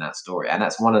ideas in that story. And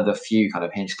that's one of the few kind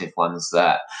of Hinchcliffe ones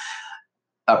that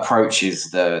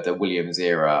approaches the Williams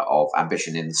era of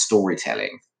ambition in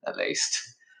storytelling, at least.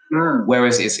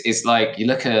 Whereas it's like you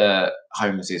look at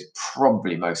Holmes's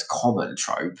probably most common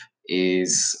trope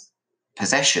is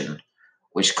possession,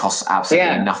 which costs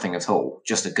absolutely nothing at all,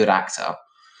 just a good actor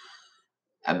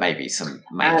and maybe some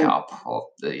makeup or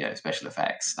special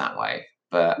effects that way.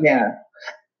 But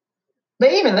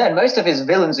but even then, most of his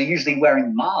villains are usually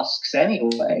wearing masks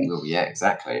anyway. Well, yeah,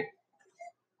 exactly.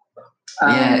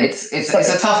 It's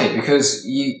a toughie because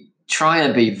you try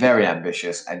and be very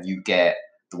ambitious and you get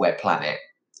the Web Planet,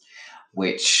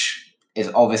 which is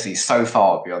obviously so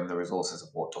far beyond the resources of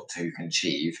what Doctor Who can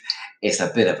achieve. It's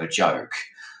a bit of a joke.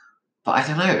 But I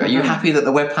don't know. Are you happy that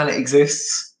the Web Planet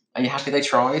exists? Are you happy they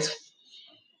tried?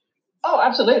 Oh,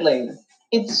 absolutely.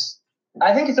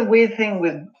 I think it's a weird thing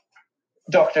with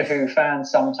Doctor Who fans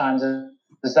sometimes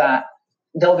is that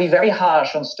they'll be very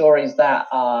harsh on stories that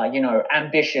are,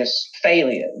 ambitious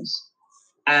failures.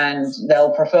 And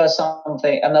they'll prefer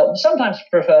something, and they'll sometimes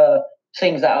prefer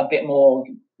things that are a bit more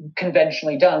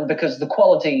conventionally done because the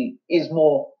quality is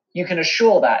more, you can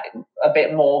assure that a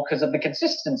bit more because of the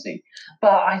consistency.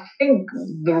 But I think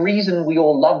the reason we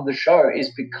all love the show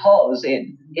is because it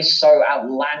is so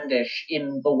outlandish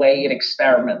in the way it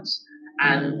experiments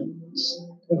and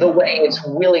the way it's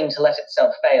willing to let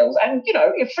itself fail. And,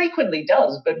 it frequently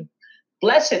does, but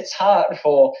bless its heart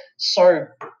for so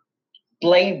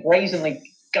brazenly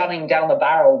gunning down the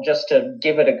barrel just to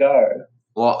give it a go.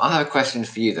 Well, I have a question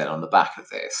for you then on the back of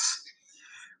this.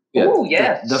 Oh,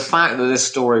 yes. The fact that this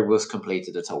story was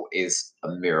completed at all is a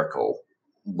miracle.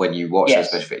 When you watch it,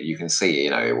 especially, you can see,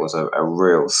 it was a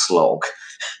real slog.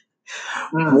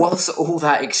 Was all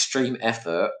that extreme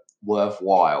effort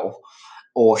worthwhile?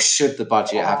 Or should the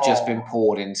budget have just been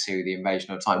poured into the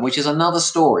Invasion of Time, which is another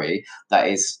story that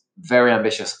is very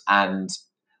ambitious and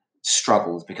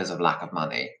struggles because of lack of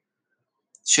money?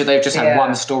 Should they have just had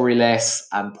one story less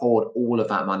and poured all of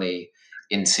that money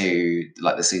into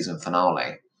like the season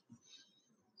finale?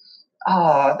 In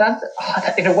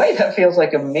a way that feels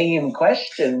like a mean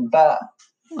question, but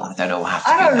I don't know.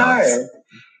 I don't know.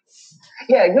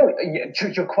 Yeah,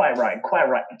 you're quite right. Quite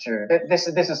right, too. This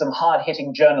is some hard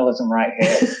hitting journalism right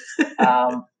here.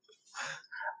 But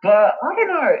I don't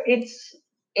know.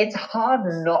 It's hard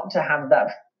not to have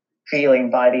that feeling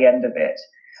by the end of it.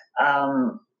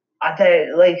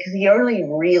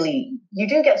 You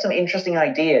do get some interesting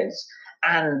ideas,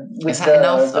 and with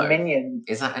the minions.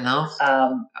 Is that enough?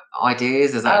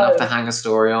 Ideas? Is that enough to hang a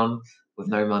story on with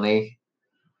no money?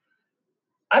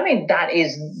 I mean,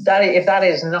 if that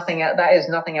is nothing else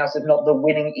if not the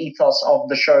winning ethos of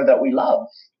the show that we love.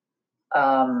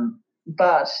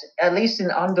 But at least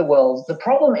in Underworld, the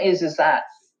problem is that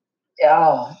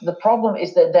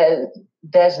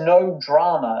there's no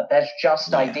drama. There's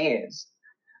just ideas.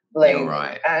 You're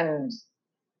right. And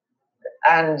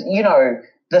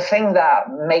the thing that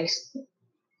makes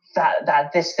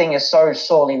that this thing is so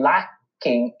sorely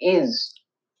lacking is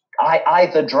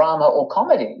either drama or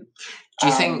comedy. Do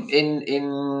you think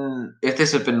in if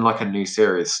this had been like a new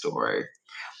series story,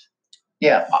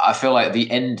 Yeah. I feel like the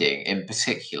ending in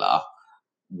particular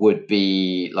would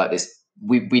be like this.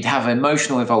 We'd have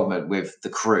emotional involvement with the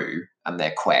crew and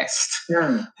their quest,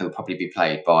 who would probably be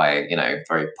played by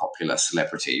very popular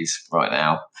celebrities right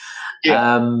now.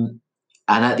 Yeah.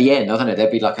 And at the end, I don't know,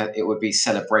 there'd be it would be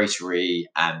celebratory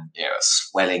and a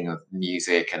swelling of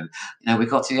music, and we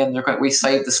got to the end of the, we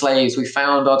saved the slaves, we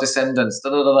found our descendants,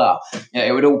 da da da da.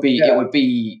 It would all be, it would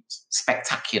be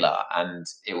spectacular, and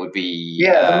it would be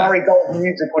the Murray Gold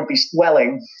music would be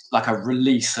swelling, like a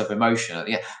release of emotion.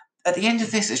 At the end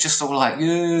of this, it's just all like,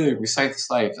 yeah, we saved the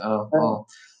slaves. Oh, well,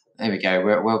 there we go.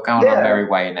 We're going our merry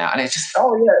way now, and it's just,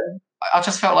 I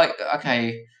just felt like,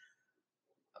 okay.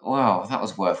 Wow, that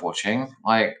was worth watching.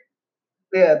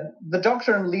 The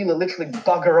Doctor and Leela literally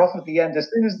bugger off at the end. As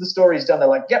soon as the story's done, they're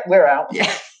like, yep, we're out.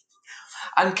 Yeah.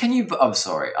 And I'm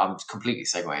sorry, I'm completely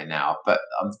segueing now, but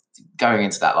I'm going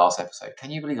into that last episode. Can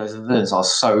you believe those villains are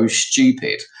so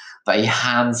stupid that he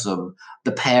hands them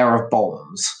the pair of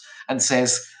bombs and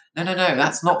says, no,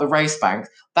 that's not the race bank.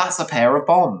 That's a pair of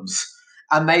bombs.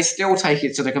 And they still take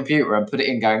it to the computer and put it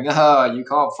in going, you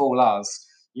can't fool us.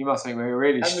 You must think we're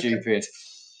really stupid.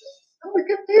 And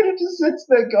the computer just sits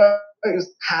there goes,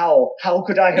 how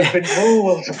could I have been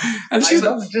fooled? And I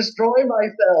must destroy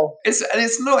myself.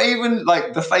 It's not even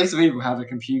like the Face of Evil had a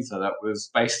computer that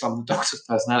was based on the Doctor's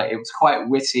personality. It was quite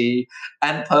witty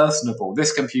and personable.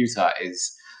 This computer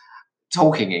is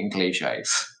talking in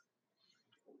cliches.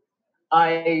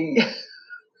 There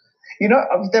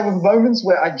were moments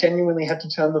where I genuinely had to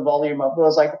turn the volume up. I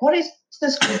was like, what is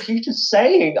this computer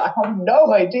saying? I have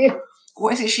no idea.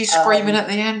 What is it she's screaming at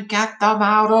the end? Get them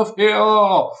out of here!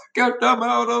 Get them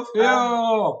out of here!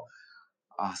 I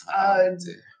was like, oh,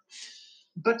 dear.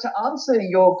 But to answer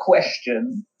your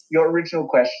question, your original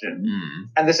question,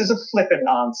 and this is a flippant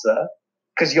answer,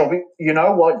 because you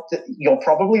know what? You're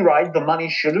probably right. The money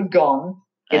should have gone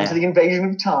into the invasion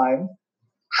of time.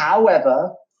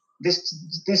 However, this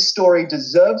story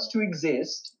deserves to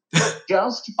exist.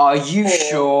 Just are you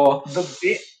sure? The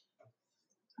bit.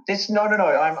 No.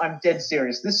 I'm dead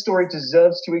serious. This story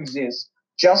deserves to exist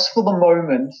just for the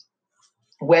moment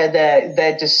where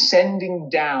they're descending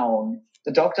down,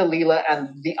 the Dr. Leela and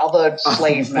the other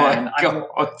slave man.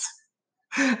 God.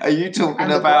 Are you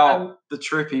talking about the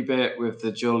trippy bit with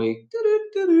the jolly?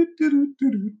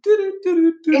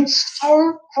 It's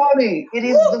so funny. It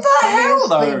is what the hell,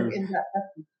 though? Thing in that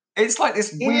episode. It's like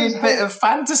this weird bit of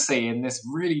fantasy in this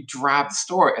really drab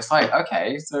story. It's like,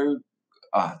 okay, so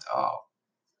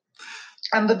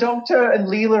and the Doctor and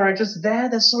Leela are just there.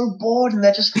 They're so bored, and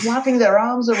they're just flapping their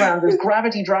arms around as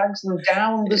gravity drags them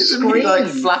down the screen. He, like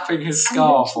flapping his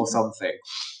scarf or something.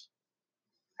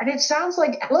 And it sounds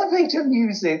like elevator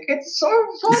music. It's so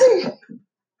funny.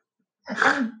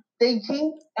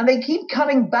 and they keep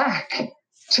cutting back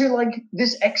to like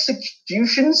this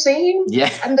execution scene. Yeah.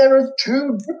 And there are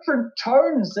two different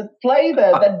tones that play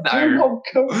there that do not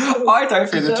go. I don't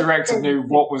think the director knew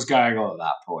what was going on at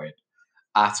that point.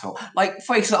 At all. Like,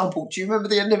 for example, do you remember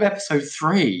the end of episode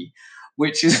 3,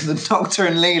 which is the Doctor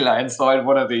and Leela inside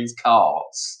one of these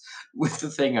carts with the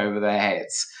thing over their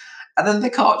heads, and then the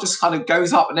cart just kind of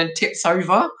goes up and then tips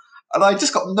over, and I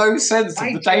just got no sense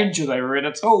of the danger they were in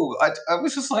at all. I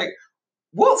was just like,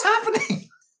 what's happening?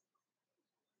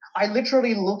 I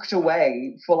literally looked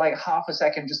away for like half a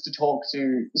second just to talk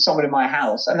to someone in my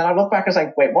house, and then I looked back and was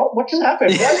like, wait, what just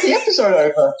happened? Why's the episode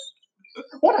over?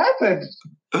 What happened?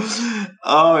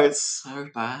 Oh, it's so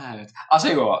bad. I'll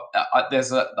tell you what, there's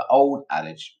the old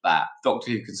adage that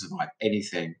Doctor Who can survive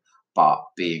anything but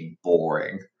being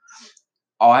boring.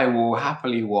 I will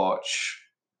happily watch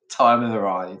Time of the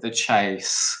Rye, The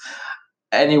Chase,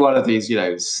 any one of these,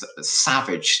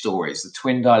 savage stories, The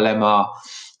Twin Dilemma.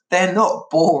 They're not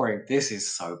boring. This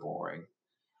is so boring.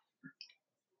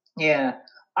 Yeah.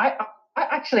 I've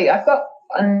got...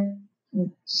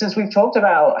 since we've talked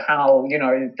about how,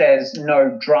 there's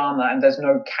no drama and there's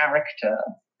no character,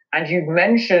 and you've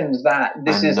mentioned that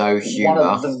this is one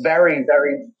of the very,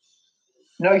 very...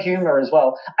 No humor as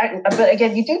well. But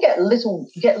again, you do get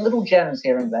little gems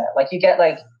here and there. Like you get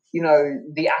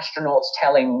the astronauts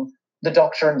telling the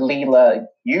Doctor and Leela,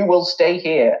 you will stay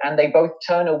here, and they both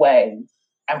turn away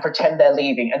and pretend they're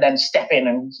leaving and then step in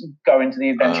and go into the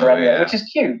adventure anyway, which is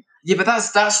cute. Yeah, but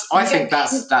I think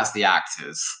that's the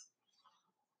actors.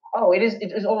 Oh, it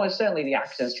is almost certainly the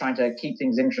actors trying to keep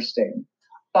things interesting.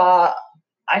 But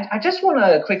I just want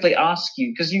to quickly ask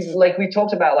you, because we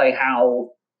talked about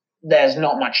how there's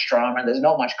not much drama and there's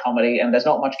not much comedy and there's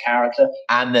not much character.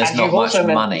 And there's not much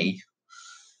money.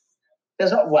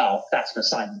 there's not. Well, that's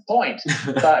beside the point.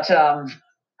 But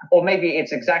or maybe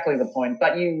it's exactly the point.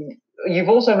 But you've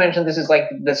also mentioned this is like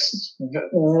this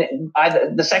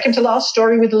either the second to last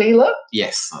story with Leela.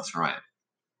 Yes, that's right.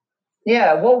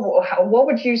 Yeah. What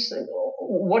would you say?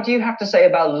 What do you have to say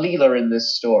about Leela in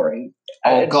this story?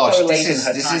 Oh It's gosh, so this late in is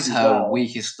her this time is as her well.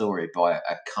 weakest story by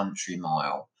a country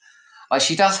mile. Like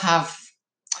she does have.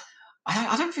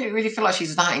 I don't really feel like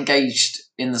she's that engaged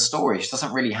in the story. She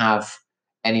doesn't really have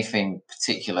anything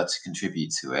particular to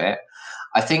contribute to it.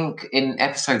 I think in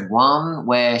episode 1,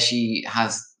 where she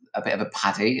has a bit of a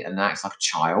paddy and acts like a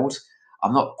child,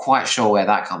 I'm not quite sure where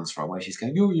that comes from. Where she's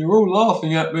going, "Oh, you're all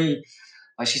laughing at me."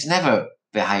 Like she's never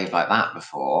behaved like that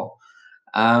before.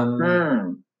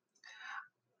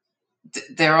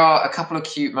 There are a couple of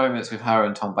cute moments with her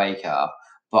and Tom Baker,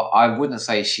 but I wouldn't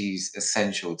say she's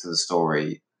essential to the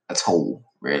story at all,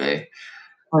 really.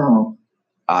 I don't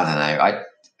know.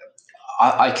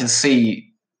 I can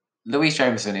see Louise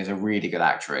Jameson is a really good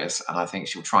actress, and I think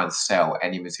she'll try and sell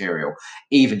any material.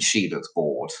 Even she looks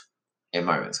bored in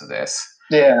moments of this.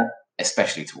 Yeah.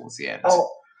 Especially towards the end. Oh,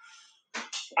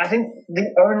 I think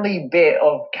the only bit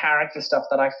of character stuff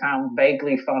that I found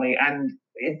vaguely funny, and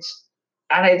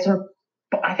I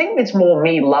think it's more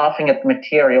me laughing at the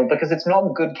material because it's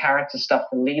not good character stuff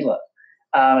for Leela.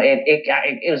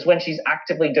 It was when she's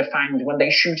actively defanged, when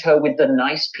they shoot her with the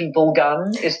nice people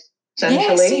gun, essentially.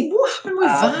 Yeah, see, what happened with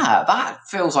that? That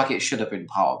feels like it should have been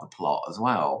part of the plot as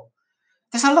well.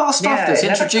 There's a lot of stuff that's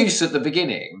introduced at the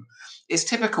beginning. It's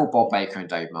typical Bob Baker and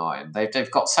Dave Martin.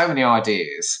 They've got so many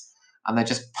ideas, and they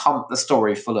just pump the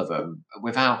story full of them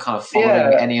without kind of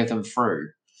following any of them through.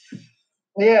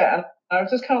 Yeah, and I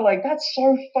was just kind of like, that's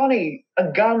so funny.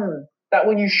 A gun that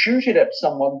when you shoot it at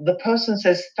someone, the person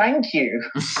says thank you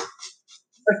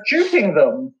for shooting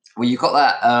them. Well, you've got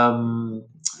that,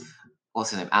 what's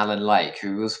his name, Alan Lake,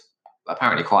 who was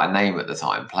apparently quite a name at the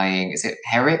time, playing, is it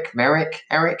Merrick?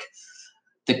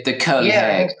 The curly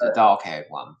haired, the dark haired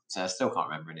one. So I still can't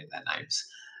remember any of their names.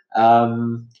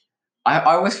 I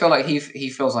always feel like he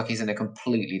feels like he's in a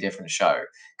completely different show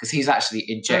because he's actually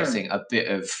injecting a bit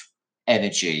of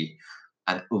energy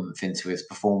and oomph into his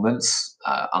performance,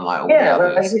 unlike all the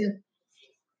others.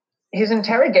 His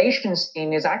interrogation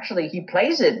scene is actually, he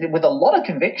plays it with a lot of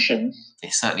conviction.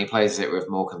 He certainly plays it with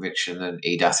more conviction than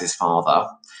Edas's father,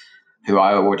 who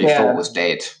I already thought was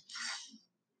dead.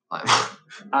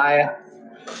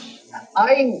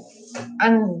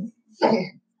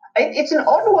 It's an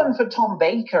odd one for Tom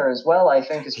Baker as well, I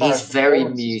think. He's very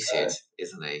muted,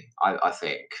 isn't he? I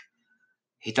think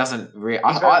he doesn't really.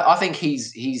 I think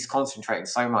he's concentrating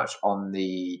so much on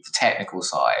the technical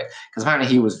side because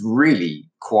apparently he was really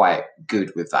quite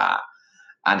good with that,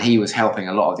 and he was helping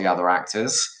a lot of the other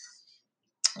actors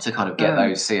to kind of get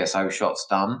those CSO shots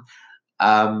done.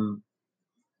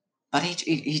 But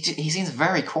he seems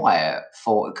very quiet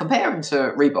for comparing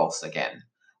to Rebos again,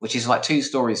 which is like 2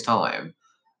 stories time,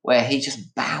 where he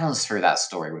just bounds through that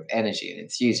story with energy and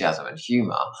enthusiasm and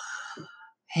humour.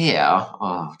 Here,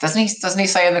 doesn't he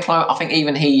say in the climax? I think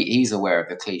even he's aware of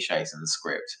the cliches in the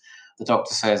script. The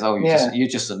Doctor says, "Oh, you're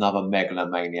just another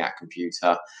megalomaniac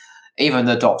computer." Even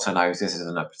the Doctor knows this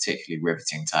isn't a particularly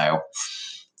riveting tale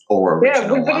or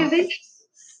original one.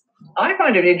 I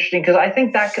find it interesting because I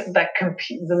think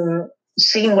the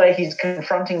scene where he's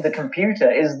confronting the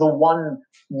computer is the one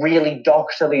really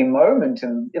doctorly moment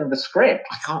in the script.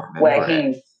 I can't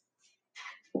remember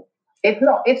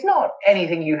It's not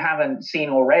anything you haven't seen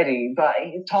already, but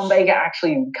Tom Baker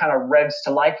actually kind of revs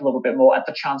to life a little bit more at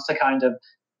the chance to kind of.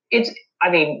 It's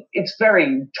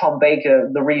very Tom Baker.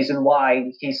 The reason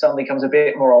why he suddenly comes a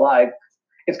bit more alive,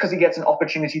 it's because he gets an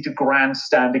opportunity to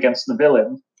grandstand against the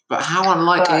villain. But how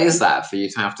unlikely is that for you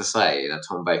to have to say in a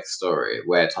Tom Baker story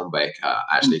where Tom Baker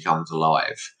actually comes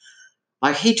alive?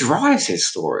 Like, he drives his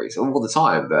stories all the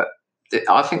time, but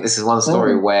I think this is one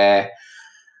story where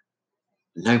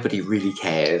nobody really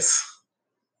cares.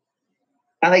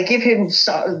 And they give him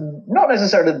not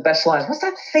necessarily the best lines. What's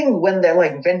that thing when they're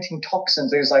like venting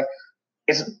toxins? It's like,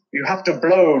 you have to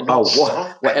blow.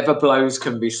 Whatever blows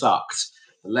can be sucked.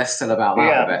 The less said about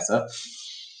that, the better.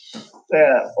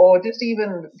 Yeah, or just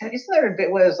even, isn't there a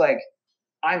bit where it's like,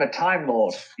 I'm a Time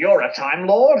Lord, you're a Time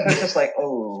Lord? It's just like,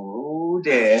 oh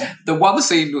dear. The one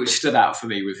scene which stood out for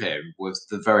me with him was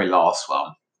the very last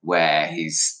one, where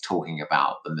he's talking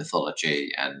about the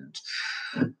mythology and,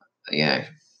 pay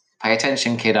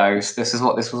attention, kiddos, this is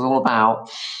what this was all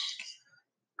about.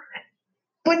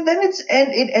 But then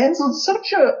it ends on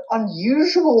such an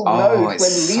unusual note it's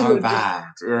when Leela so bad.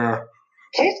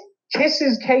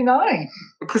 kisses K9.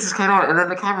 Kisses K9, and then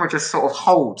the camera just sort of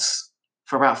holds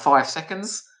for about 5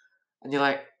 seconds, and you're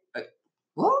like,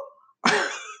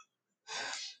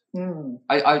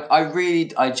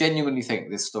 I genuinely think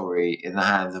this story, in the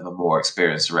hands of a more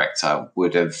experienced director,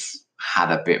 would have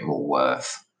had a bit more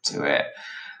worth to it.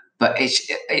 But it's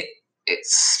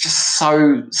just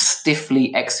so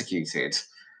stiffly executed.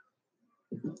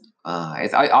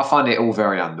 I find it all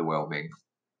very underwhelming.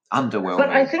 Underwhelming. But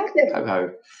I think that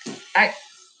Ho-ho.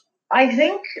 I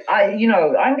think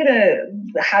I'm gonna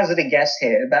hazard a guess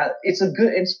here that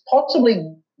it's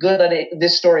possibly good that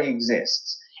this story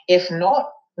exists, if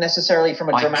not necessarily from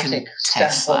a dramatic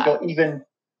standpoint,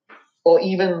 or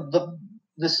even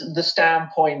the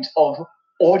standpoint of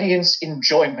audience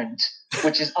enjoyment,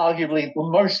 which is arguably the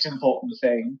most important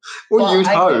thing. Well, you'd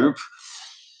hope.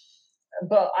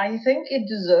 But I think it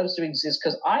deserves to exist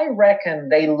because I reckon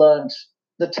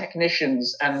the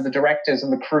technicians and the directors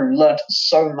and the crew learned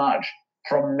so much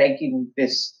from making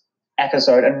this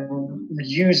episode and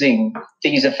using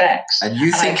these effects. And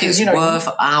you think it's worth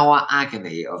our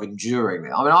agony of enduring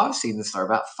it? I mean, I've seen this story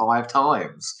about 5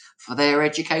 times for their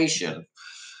education.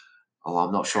 Oh,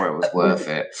 I'm not sure it was worth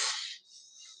it.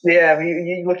 Yeah,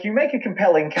 you make a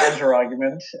compelling counter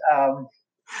argument.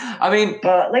 I mean,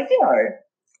 but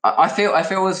I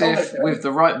feel as if with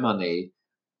the right money,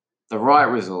 the right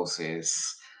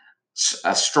resources,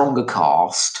 a stronger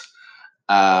cast,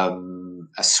 a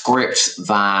script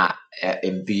that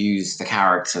imbues the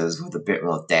characters with a bit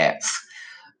more depth,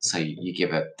 so you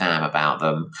give a damn about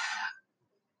them,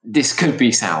 this could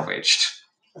be salvaged.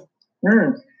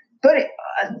 But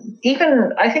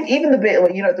I think even the bit,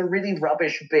 the really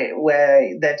rubbish bit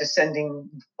where they're descending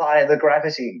via the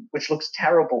gravity, which looks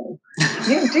terrible,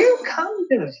 you do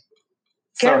kind of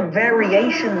get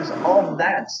variations of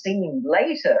that scene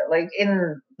later. Like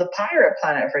in the Pirate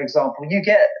Planet, for example, you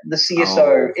get the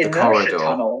CSO inertia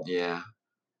tunnel. Yeah.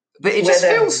 But it just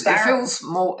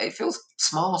it feels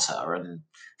smarter and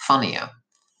funnier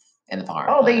in the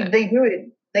Pirate Planet.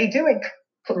 They do it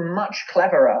much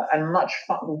cleverer and much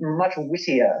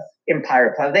wittier in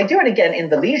Pirate Planet. They do it again in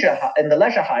the Leisure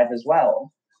Hive as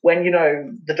well, when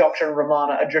the Doctor and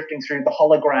Romana are drifting through the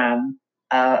hologram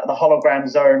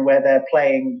zone where they're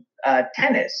playing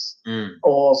tennis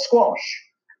or squash,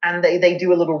 and they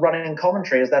do a little running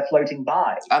commentary as they're floating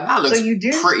by. And that looks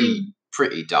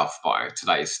pretty duff by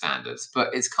today's standards,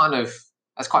 but that's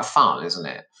quite fun, isn't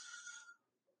it?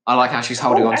 I like how she's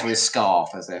holding onto his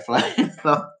scarf as they're floating.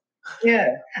 Yeah,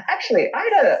 actually,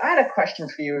 I had a question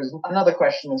for you. Another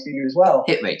question for you as well.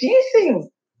 Hit me. Do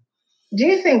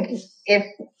you think if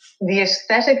the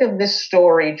aesthetic of this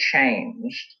story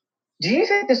changed, do you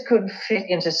think this could fit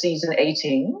into season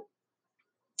 18?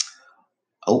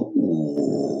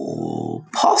 Oh,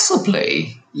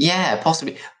 possibly. Yeah,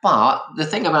 possibly. But the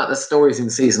thing about the stories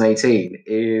in season 18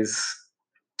 is,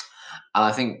 and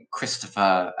I think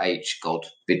Christopher H.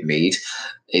 Godbidmead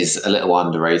is a little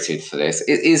underrated for this.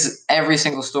 It is every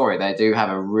single story. They do have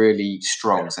a really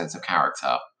strong sense of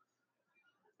character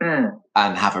and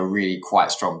have a really quite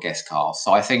strong guest cast.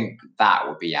 So I think that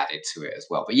would be added to it as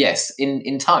well. But yes,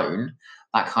 in tone,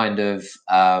 that kind of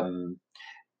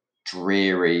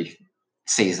dreary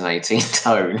season 18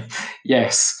 tone.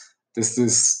 Yes,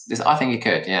 this I think it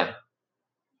could. Yeah.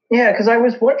 Yeah, because I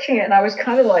was watching it and I was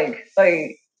kind of like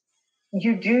the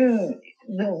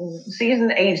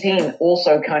season 18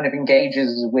 also kind of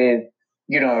engages with,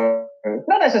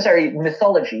 not necessarily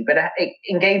mythology, but it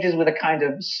engages with a kind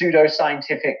of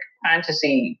pseudo-scientific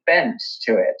fantasy bent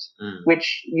to it,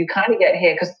 which you kind of get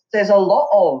here because there's a lot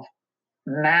of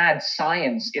mad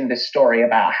science in this story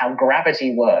about how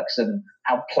gravity works and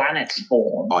how planets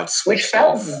form. I'd switched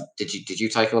off. Did you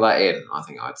take all that in? I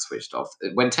think I'd switched off.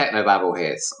 When technobabble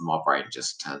hits, my brain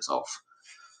just turns off.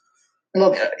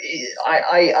 Look,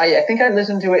 I think I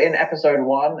listened to it in episode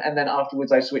 1, and then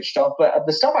afterwards I switched off. But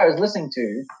the stuff I was listening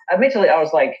to, admittedly, I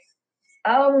was like,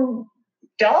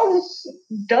 does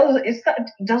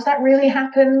that really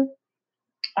happen?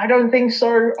 I don't think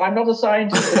so. I'm not a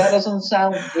scientist, but that doesn't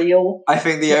sound real. I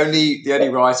think the only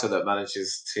writer that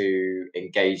manages to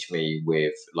engage me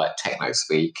with like techno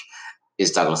speak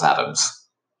is Douglas Adams,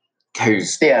 who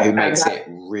makes it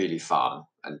really fun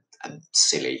and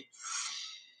silly.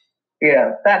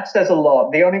 Yeah, that says a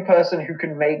lot. The only person who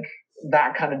can make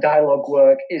that kind of dialogue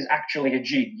work is actually a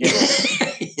genius.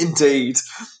 Indeed.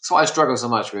 That's why I struggle so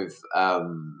much with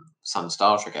some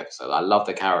Star Trek episodes. I love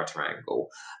the character angle,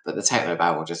 but the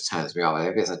technobabble just turns me off.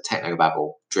 If it's a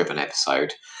technobabble driven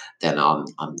episode, then I'm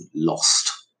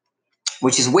lost.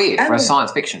 Which is weird for a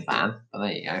science fiction fan, but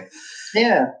there you go.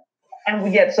 Yeah.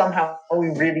 And yet somehow we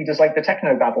really just like the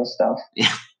technobabble stuff.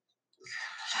 Yeah.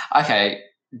 Okay.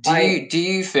 Do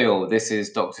you feel this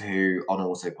is Doctor Who on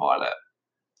autopilot?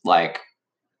 Like,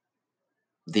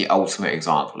 the ultimate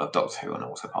example of Doctor Who on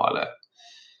autopilot?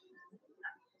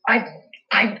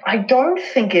 I don't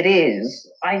think it is.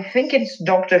 I think it's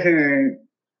Doctor Who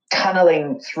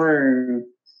tunneling through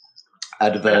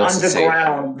Adversity.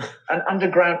 an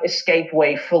underground escape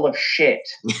way full of shit.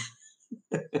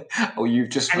 Oh, you've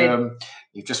just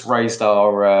raised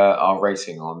our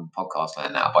rating on podcast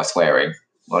land now by swearing.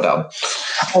 Well done.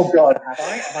 Oh God, have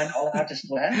I? Am I not allowed to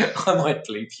swear? I might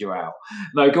bleep you out.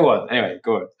 No, go on. Anyway,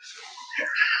 go on.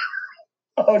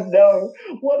 Oh no,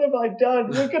 what have I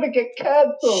done? We're gonna get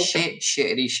cancelled. Shit.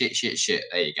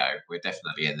 There you go. We're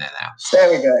definitely in there now.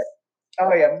 There we go.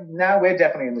 Oh yeah, now we're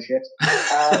definitely in the shit.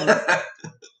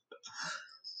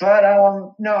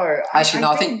 But no. Actually,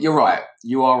 I think you're right.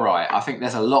 You are right. I think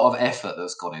there's a lot of effort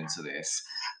that's gone into this,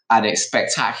 and it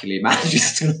spectacularly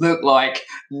manages to look like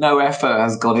no effort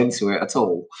has gone into it at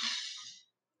all.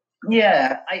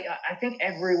 Yeah, I think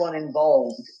everyone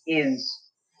involved is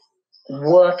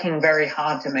working very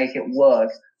hard to make it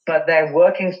work, but they're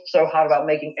working so hard about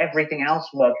making everything else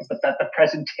work, but that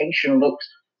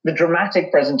the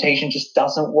dramatic presentation just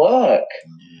doesn't work.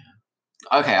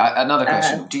 Okay, another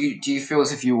question. Do you feel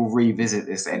as if you will revisit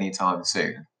this anytime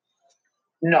soon?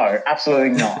 No,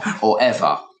 absolutely not. Or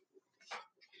ever?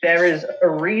 There is a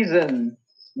reason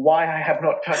why I have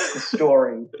not touched the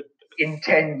story in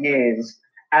 10 years,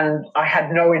 and I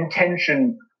had no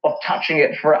intention of touching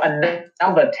it for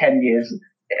another 10 years,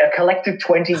 a collective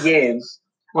 20 years,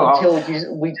 until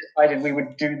we decided we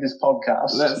would do this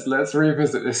podcast. Let's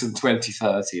revisit this in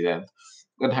 2030 then,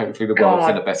 and hopefully the world's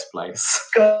in a better place.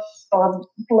 God,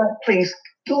 please,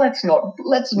 let's not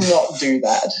do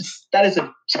that. That is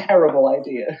a terrible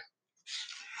idea.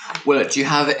 Well, do you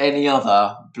have any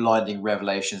other blinding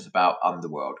revelations about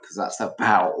Underworld? Because that's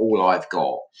about all I've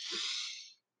got.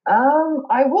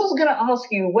 I was going to ask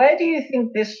you, where do you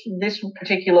think this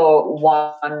particular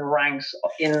one ranks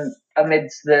in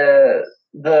amidst the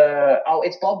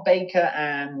it's Bob Baker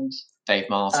and Dave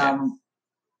Martin.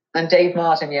 And Dave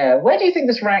Martin, yeah. Where do you think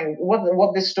this ranks?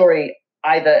 What this story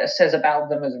either says about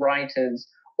them as writers,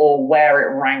 or where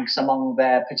it ranks among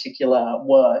their particular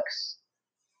works?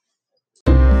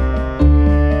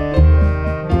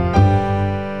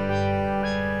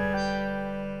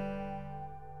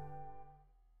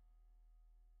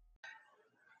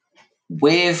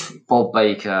 With Bob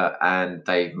Baker and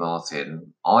Dave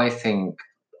Martin, I think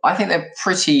they're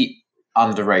pretty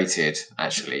underrated,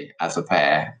 actually, as a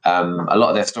pair. A lot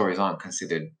of their stories aren't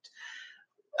considered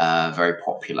very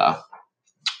popular.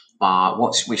 But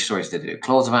which stories did they do?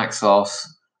 Claws of Axos,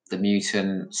 The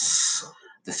Mutants,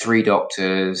 The Three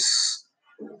Doctors,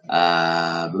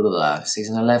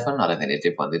 season 11? I don't think they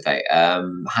did one, did they?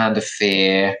 Hand of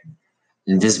Fear,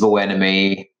 Invisible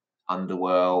Enemy,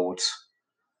 Underworld,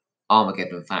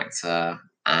 Armageddon Factor,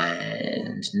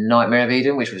 and Nightmare of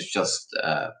Eden, which was just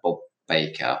Bob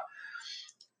Baker.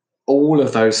 All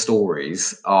of those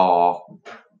stories are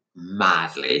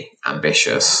madly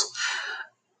ambitious,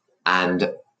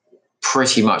 and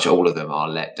pretty much all of them are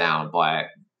let down by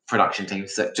production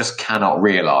teams that just cannot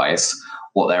realise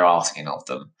what they're asking of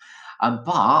them.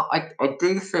 But I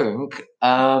do think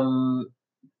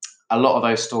a lot of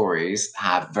those stories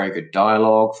have very good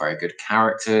dialogue, very good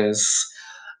characters,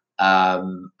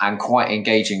 and quite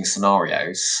engaging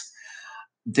scenarios.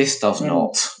 This does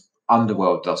not.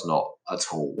 Underworld does not at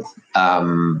all.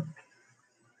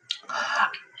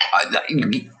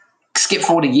 Skip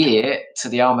forward a year to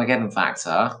the Armageddon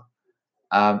Factor.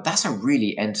 That's a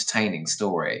really entertaining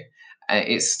story.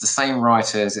 It's the same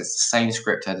writers, it's the same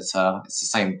script editor, it's the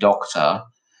same doctor.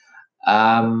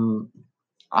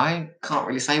 I can't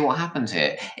really say what happened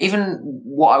here. Even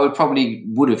what I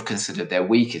would have considered their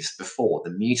weakest before,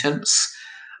 The Mutants,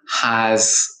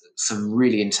 has some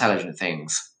really intelligent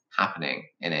things happening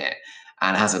in it,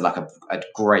 and has a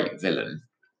great villain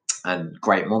and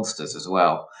great monsters as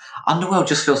well. Underworld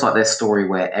just feels like their story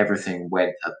where everything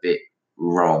went a bit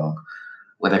wrong,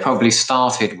 where they probably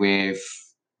started with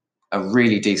a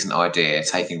really decent idea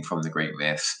taken from the Greek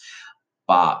myths,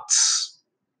 but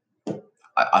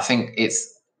I think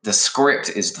the script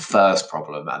is the first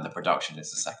problem and the production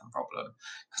is the second problem,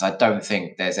 because I don't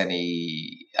think there's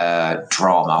any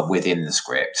drama within the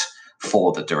script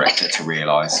for the director to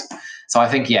realise. So I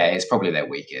think, yeah, it's probably their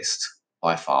weakest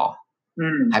by far.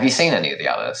 Have you seen any of the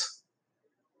others?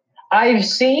 I've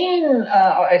seen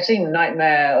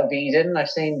Nightmare of Eden. I've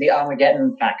seen the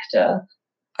Armageddon Factor.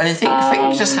 And I think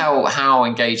just how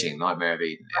engaging Nightmare of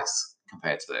Eden is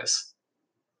compared to this.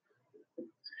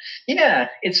 Yeah,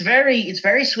 it's very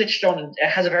switched on, and it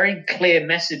has a very clear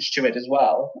message to it as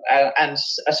well, and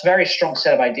a very strong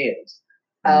set of ideas.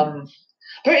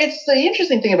 But it's the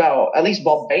interesting thing about at least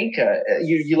Bob Baker.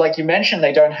 You like you mentioned,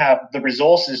 they don't have the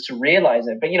resources to realize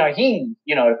it. But he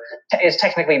is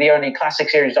technically the only classic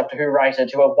series Doctor Who writer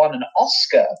to have won an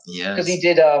Oscar because he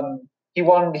did. He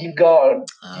won. He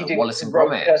did Wallace and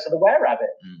wrote Gromit, Curse of the Were Rabbit,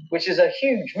 which is a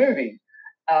huge movie.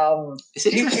 It's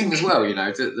interesting as well,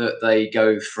 that they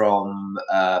go from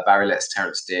Barry Letts,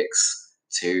 Terrance Dicks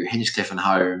to Hinchcliffe and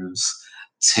Holmes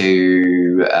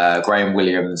to Graham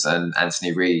Williams and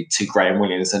Anthony Reid to Graham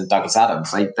Williams and Douglas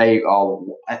Adams. They are,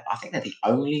 I think they're the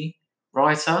only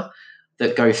writer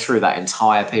that go through that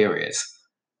entire period.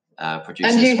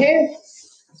 Producers.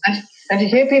 And you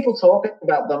hear people talk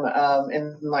about them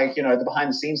in the behind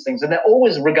the scenes things, and they're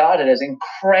always regarded as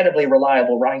incredibly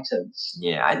reliable writers.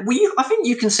 Yeah, and I think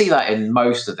you can see that in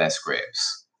most of their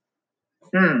scripts.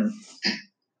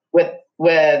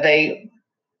 Where they,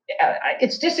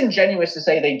 it's disingenuous to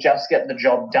say they just get the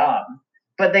job done,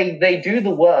 but they do the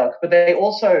work, but they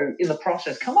also, in the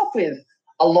process, come up with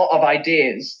a lot of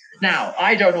ideas. Now,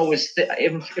 I don't always,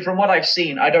 from what I've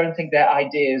seen, I don't think their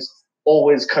ideas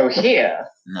always cohere,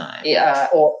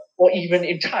 or even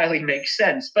entirely make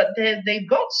sense. But they've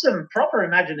got some proper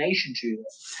imagination to them.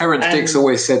 Terrance Dicks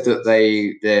always said that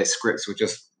their scripts were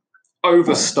just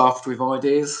overstuffed with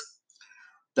ideas.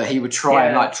 That he would try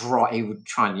and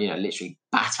literally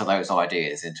batter those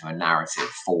ideas into a narrative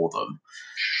for them.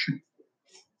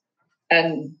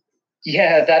 And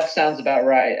yeah, that sounds about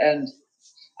right. And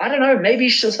I don't know, maybe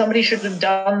somebody should have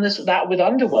done that with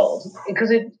Underworld,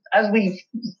 because as we've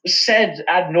said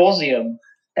ad nauseum,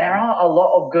 there are a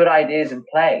lot of good ideas in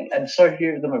play, and so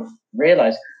few of them have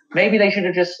realized. Maybe they should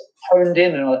have just honed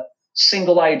in on a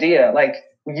single idea. Like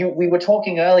we were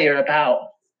talking earlier about,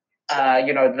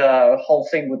 the whole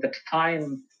thing with the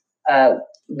time, the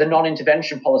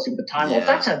non-intervention policy with the Time Lords.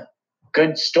 That's a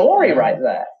good story right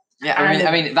there. Yeah,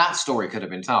 I mean, that story could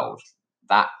have been told.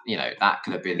 That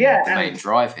could have been the main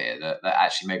drive here. That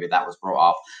actually maybe that was brought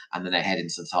up, and then they head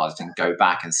into the TARDIS and go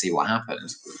back and see what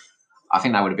happened. I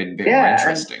think that would have been a bit more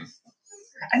interesting.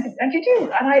 And you do,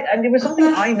 and it was something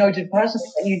I noted personally.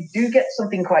 You do get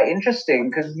something quite interesting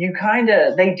because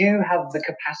they do have the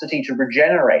capacity to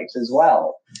regenerate as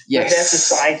well. Yes, but their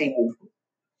society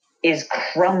is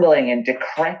crumbling and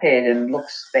decrepit and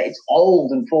it's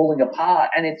old and falling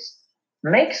apart, and it's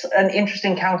makes an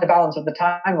interesting counterbalance with the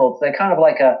Time Lords. They're kind of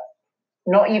like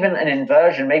not even an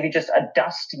inversion, maybe just a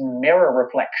dusty mirror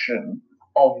reflection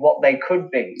of what they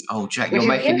could be. Oh, Jack, you're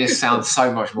making this sound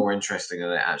so much more interesting than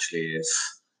it actually is.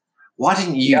 Why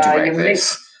didn't you direct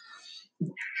this?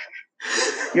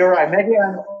 You're right. Maybe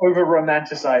I'm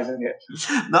over-romanticizing it.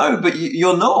 No, but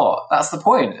you're not. That's the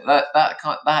point.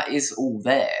 That is all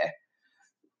there.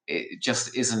 It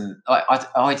just isn't.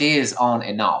 Ideas aren't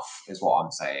enough, is what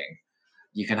I'm saying.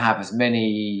 You can have as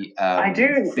many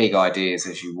big ideas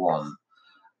as you want,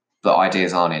 but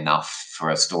ideas aren't enough for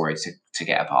a story to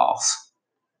get a pass.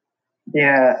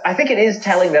 Yeah, I think it is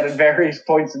telling that at various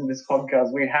points in this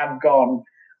podcast we have gone,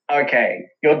 okay,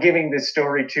 you're giving this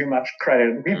story too much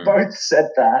credit. We both said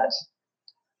that.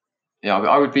 Yeah,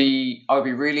 I would be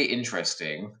really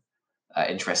interested,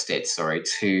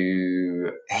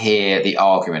 to hear the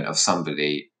argument of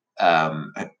somebody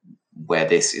where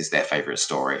this is their favourite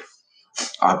story.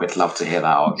 I would love to hear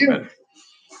that argument.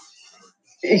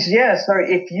 Yeah, so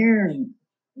if you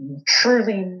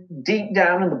truly deep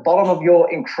down in the bottom of your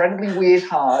incredibly weird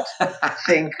heart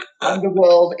think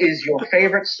Underworld is your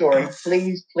favourite story,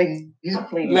 please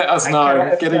let us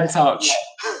know. Get in touch.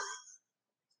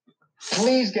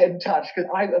 Please get in touch,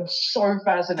 because I am so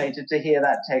fascinated to hear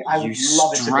that take. I would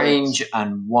love it. Strange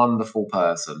and wonderful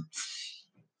person.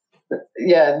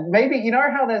 Yeah, maybe you know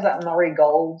how there's that Murray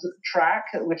Gold track,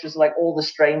 which is like all the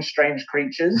strange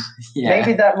creatures. Yeah.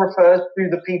 Maybe that refers to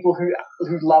the people who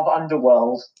love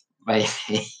Underworld.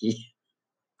 Maybe.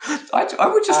 I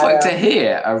would just like to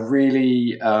hear a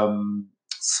really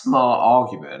smart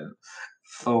argument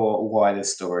for why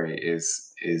this story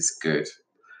is good,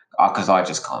 because I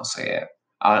just can't see it.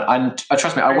 And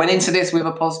trust me, I went into this with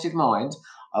a positive mind.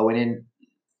 I went in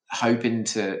hoping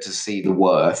to see the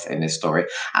worth in this story,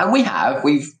 and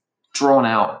we've drawn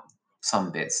out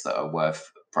some bits that are worth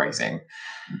praising,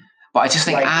 but I just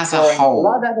think as a whole,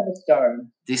 blood out of a stone,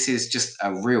 this is just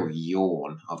a real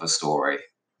yawn of a story.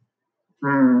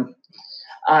 But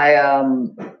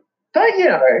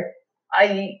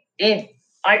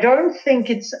I don't think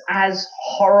it's as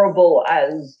horrible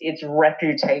as its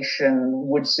reputation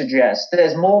would suggest.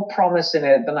 There's more promise in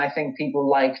it than I think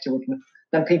people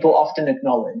than people often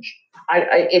acknowledge.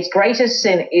 Its greatest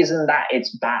sin isn't that it's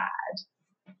bad,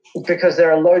 because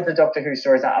there are loads of Doctor Who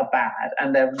stories that are bad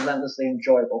and they're relentlessly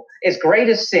enjoyable. Its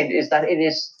greatest sin is that it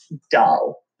is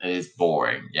dull. It is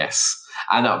boring, yes.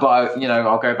 And but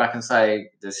I'll go back and say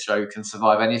this show can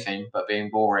survive anything but being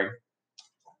boring.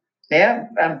 Yeah,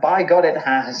 and by God, it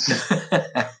has.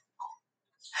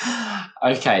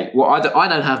 Okay, well, I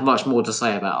don't have much more to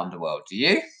say about Underworld. Do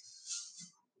you?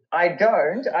 I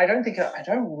don't. I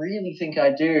don't really think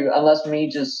I do, unless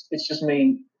it's just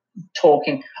me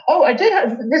talking. Oh, I did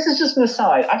have. This is just an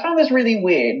aside. I found this really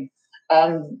weird.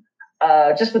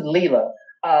 Just with Leela.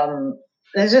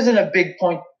 This isn't a big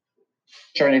point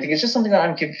or anything. It's just something that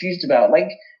I'm confused about. Like,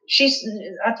 she's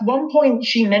at one point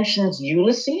she mentions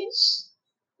Ulysses.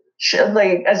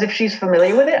 Like, as if she's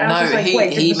familiar with it. And I was just like,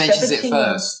 wait, he mentions it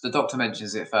first. The Doctor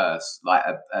mentions it first, like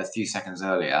a few seconds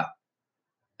earlier,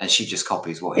 and she just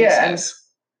copies what he says.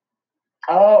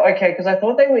 Oh, okay, because I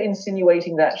thought they were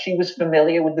insinuating that she was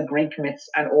familiar with the Greek myths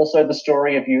and also the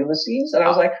story of Ulysses, and I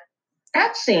was like,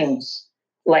 that seems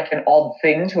like an odd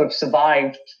thing to have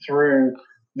survived through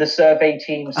the Survey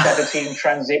Team 17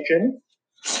 transition.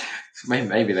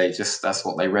 Maybe that's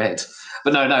what they read.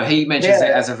 But no, he mentions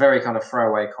it as a very kind of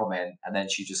throwaway comment, and then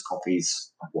she just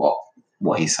copies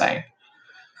what he's saying.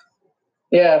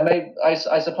 Yeah, maybe, I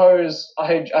suppose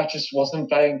I just wasn't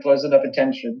paying close enough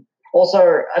attention.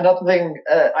 Also, another thing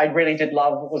I really did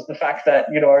love was the fact that,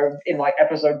 in like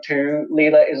episode 2,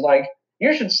 Leela is like,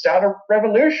 you should start a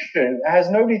revolution. Has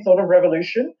nobody thought of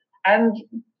revolution? And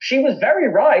she was very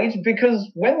right, because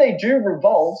when they do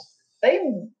revolt, they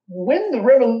win the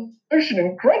revolution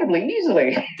incredibly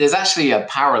easily. There's actually a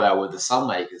parallel with the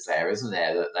Sunmakers there, isn't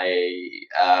there?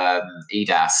 That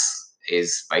Edas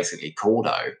is basically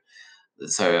Cordo.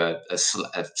 So a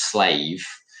slave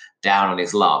down on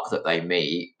his luck that they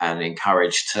meet and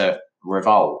encouraged to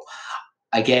revolt.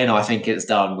 Again, I think it's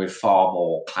done with far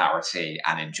more clarity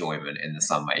and enjoyment in the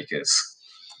Sunmakers.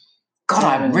 God,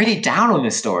 I'm really down on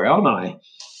this story, aren't I?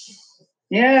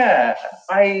 Yeah,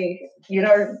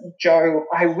 Joe,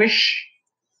 I wish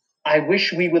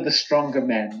we were the stronger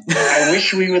men. I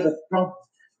wish we were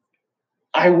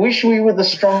the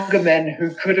stronger men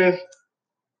who could have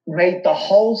made the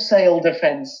wholesale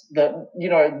defense that,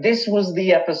 this was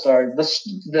the episode,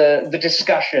 the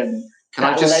discussion. Can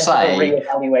I just say,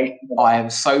 I am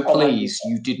so pleased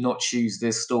you did not choose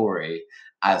this story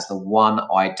as the one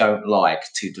I don't like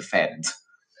to defend.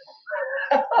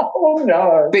 Oh,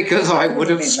 no. Because I would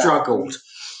have struggled.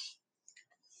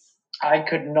 I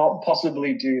could not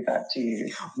possibly do that to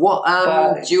you. What?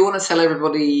 Do you want to tell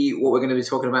everybody what we're going to be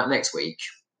talking about next week?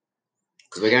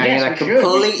 Because we're going in a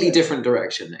completely different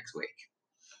direction next week.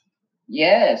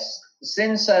 Yes.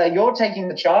 Since you're taking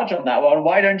the charge on that one,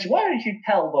 why don't you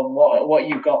tell them what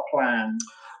you've got planned?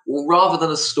 Well, rather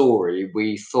than a story,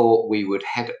 we thought we would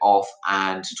head off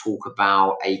and talk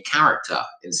about a character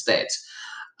instead.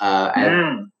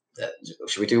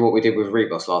 Should we do what we did with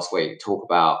Rebus last week? Talk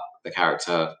about the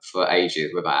character for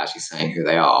ages without actually saying who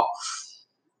they are.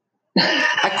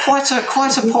 Quite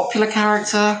a popular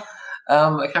character.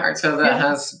 A character that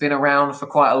has been around for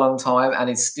quite a long time and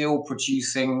is still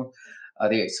producing.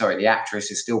 The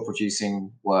actress is still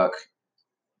producing work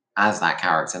as that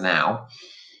character now.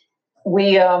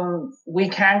 We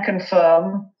can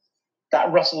confirm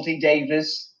that Russell T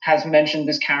Davies has mentioned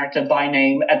this character by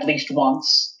name at least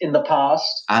once in the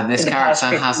past. And this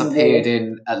character has appeared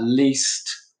in at least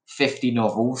 50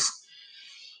 novels.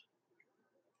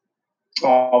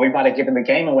 Oh, we might have given the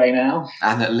game away now.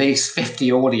 And at least 50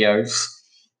 audios.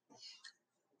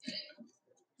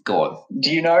 Go on.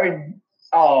 Do you know?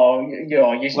 Oh,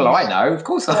 I know. Of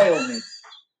course I know.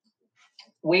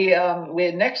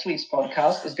 We're next week's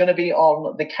podcast is going to be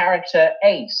on the character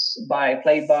Ace,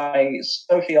 played by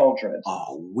Sophie Aldred.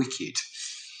 Oh, wicked!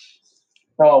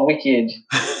 Oh, wicked!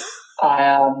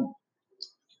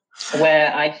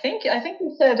 Where I think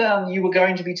you said you were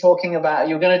going to be talking about,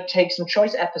 you're going to take some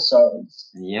choice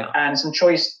episodes, and some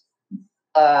choice,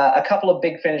 a couple of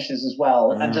big finishes as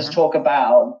well, and just talk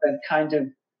about the kind of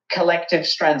collective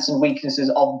strengths and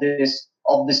weaknesses of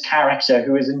this character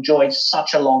who has enjoyed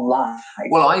such a long life.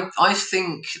 Well, I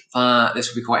think that this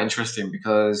will be quite interesting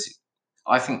because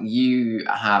I think you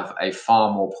have a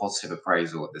far more positive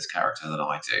appraisal of this character than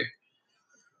I do.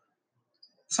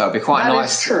 So it'll be quite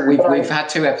nice. True, we've had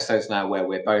 2 episodes now where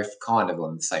we're both kind of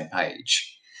on the same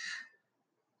page.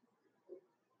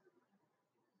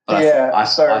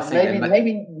 But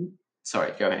maybe.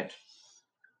 Sorry, go ahead.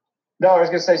 No, I was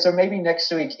going to say, so maybe next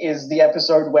week is the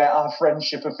episode where our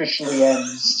friendship officially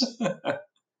ends.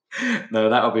 No,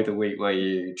 that'll be the week where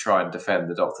you try and defend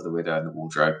the Doctor, the Widow, and the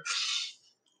Wardrobe.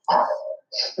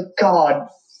 God,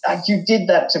 you did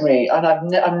that to me, and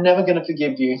I'm never going to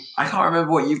forgive you. I can't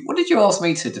remember what did you ask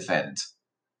me to defend?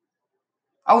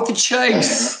 Oh, the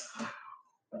chase.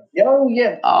 Oh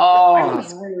yeah. Oh, It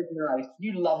was really nice.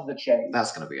 You love the chase.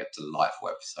 that's going to be a delightful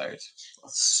episode.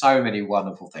 So many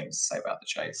wonderful things to say about the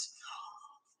chase.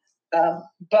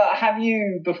 But have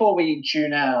you, before we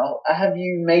tune out, have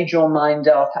you made your mind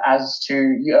up as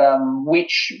to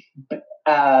which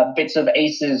bits of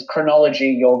Ace's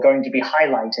chronology you're going to be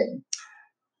highlighting?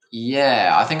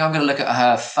 Yeah, I think I'm going to look at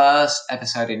her first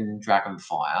episode in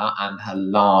Dragonfire and her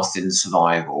last in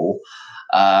Survival,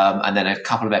 and then a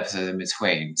couple of episodes in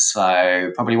between.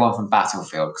 So probably one from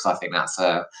Battlefield because I think that's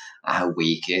her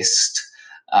weakest.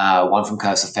 One from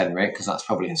Curse of Fenric because that's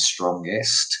probably her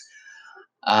strongest.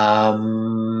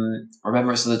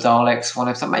 Remembrance of the Daleks, one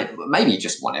episode, maybe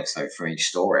just one episode for each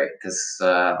story because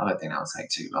I don't think that will take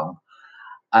too long.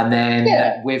 And then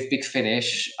with Big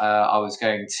Finish, I was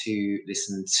going to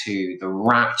listen to The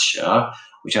Rapture,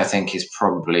 which I think is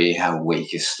probably her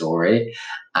weakest story,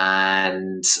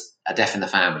 and A Death in the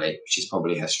Family, which is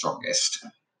probably her strongest.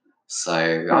 So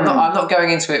I'm not going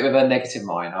into it with a negative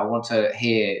mind. I want to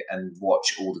hear and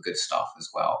watch all the good stuff as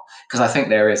well because I think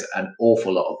there is an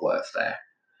awful lot of worth there.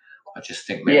 I just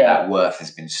think maybe that worth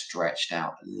has been stretched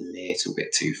out a little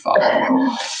bit too far.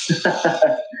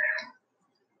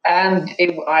 And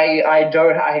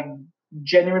I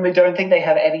genuinely don't think they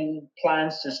have any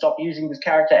plans to stop using this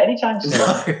character anytime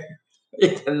soon.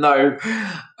 No,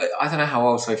 I don't know how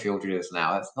old Sophie Aldred is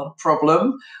now. That's not a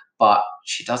problem, but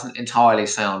she doesn't entirely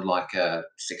sound like a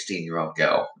 16-year-old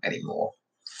girl anymore.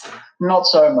 Not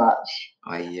so much.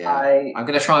 I'm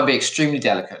going to try and be extremely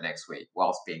delicate next week,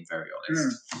 whilst being very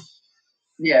honest.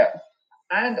 Yeah.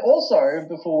 And also,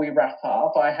 before we wrap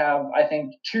up, I have, I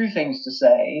think, two things to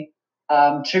say.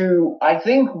 I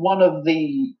think one of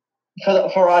the,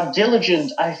 for our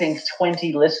diligent, I think,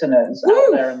 20 listeners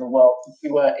out there in the world, we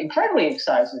were incredibly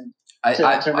excited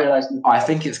to realize. I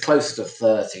think it's closer to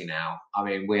 30 now. I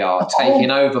mean, we are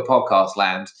taking over podcast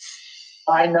land.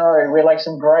 I know. We're like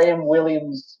some Graham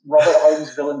Williams, Robert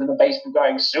Holmes villains in the basement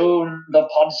going, soon the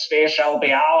podsphere shall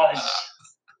be ours.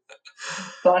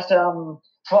 But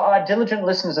for our diligent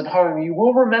listeners at home, you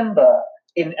will remember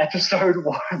in episode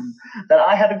 1 that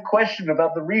I had a question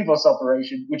about the Rebus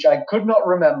operation, which I could not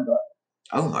remember.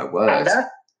 Oh, my word.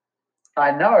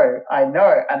 I know. And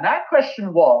that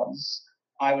question was,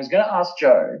 I was going to ask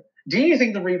Joe, do you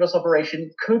think the Rebus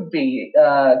operation could be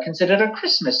considered a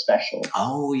Christmas special?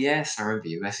 Oh, yes. I remember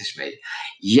you messaged me.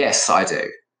 Yes, I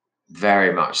do.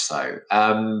 Very much so.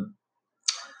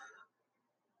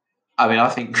 I mean, I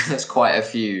think there's quite a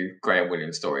few Graham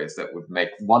Williams stories that would make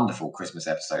wonderful Christmas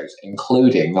episodes,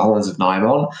 including The Horns of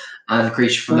Nimon and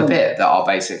Creature from the Pit, that are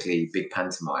basically big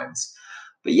pantomimes.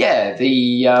 But yeah,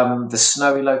 the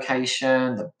snowy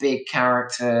location, the big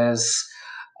characters,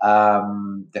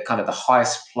 the kind of the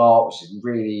heist plot, which is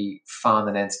really fun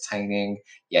and entertaining.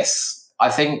 Yes, I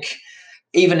think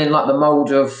even in like the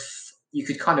mold of, you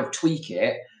could kind of tweak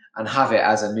it and have it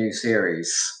as a new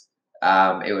series.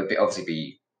 It would obviously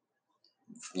be,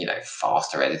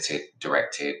 faster edited,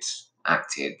 directed,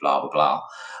 acted, blah blah blah.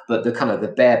 But the kind of the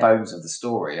bare bones of the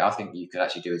story, I think you could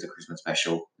actually do as a Christmas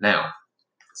special now.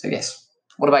 So yes.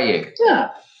 What about you? Yeah,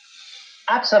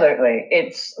 absolutely.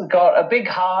 It's got a big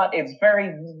heart. It's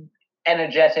very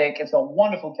energetic. It's got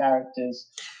wonderful characters.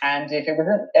 And if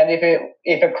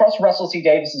it crossed Russell T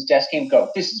Davies's desk, he would go,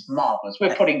 "This is marvelous.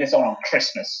 We're putting this on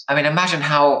Christmas." I mean, imagine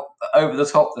how over the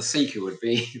top the seeker would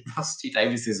be. Russell T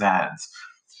Davies's hands.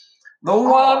 The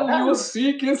one you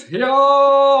seek is here.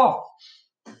 I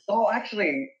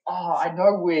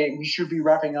know we should be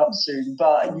wrapping up soon,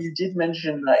 but you did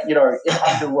mention that if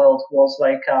Underworld was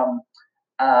like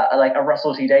a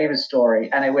Russell T Davies story,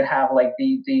 and it would have like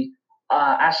the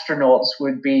astronauts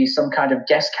would be some kind of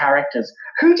guest characters.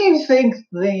 Who do you think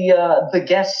the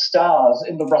guest stars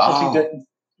in the Russell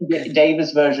T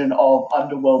Davies version of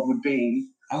Underworld would be?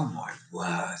 Oh my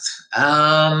word!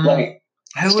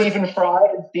 Stephen Fry,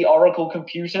 the Oracle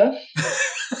computer.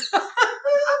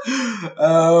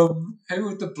 Who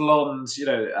would the blonde,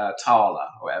 Tala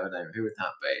or whatever name? Who would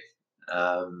that be?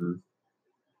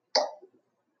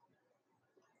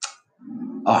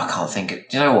 I can't think of.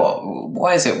 Do you know what?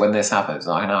 Why is it when this happens?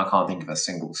 I can't think of a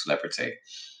single celebrity.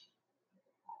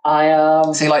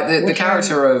 See, like the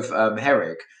character of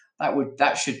Herrick.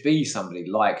 That should be somebody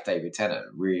like David Tennant,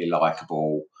 really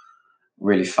likable,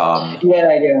 really fun.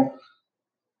 Yeah.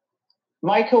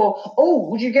 Michael.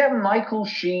 Oh, would you get Michael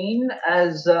Sheen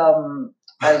as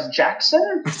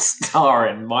Jackson?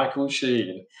 Starring Michael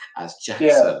Sheen as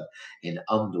Jackson in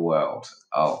Underworld.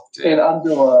 Oh, dear. In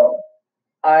Underworld.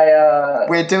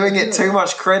 We're doing it too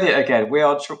much credit again. We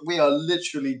are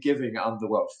literally giving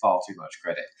Underworld far too much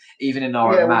credit, even in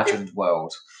our imagined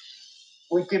world.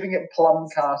 We're giving it plum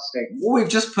casting. Well, we've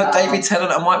just put David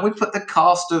Tennant and Mike. We put the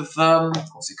cast of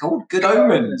what's it called? Good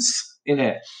Omens in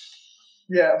it.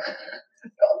 Yeah,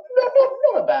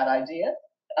 not a bad idea.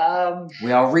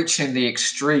 We are reaching the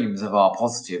extremes of our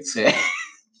positives here.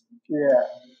 Yeah.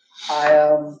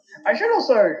 I should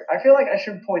also, I feel like I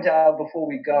should point out before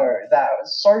we go that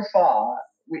so far,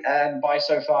 and by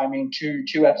so far I mean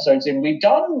two episodes in, we've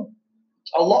done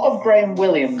a lot of Graham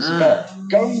Williams, but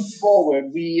going forward,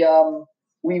 we'll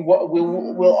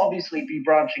obviously be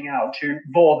branching out to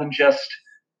more than just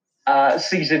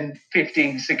season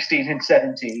 15, 16, and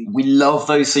 17. We love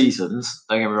those seasons,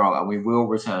 don't get me wrong, and we will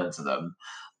return to them.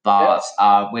 But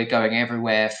we're going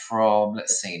everywhere from,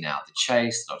 let's see now, The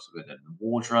Chase, Doctor Good and the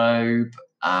Wardrobe,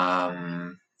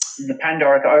 The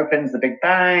Pandorica Opens, The Big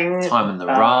Bang, Time and the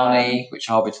Rani,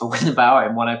 which I'll be talking about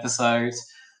in one episode.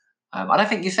 I don't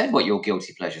think you said what your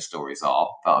guilty pleasure stories are,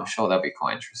 but I'm sure they'll be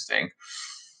quite interesting.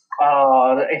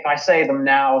 If I say them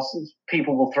now,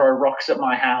 people will throw rocks at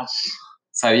my house.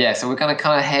 So we're going to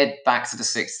kind of head back to the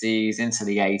 60s, into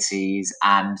the 80s,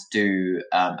 and do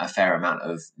a fair amount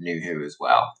of New Who as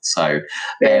well. So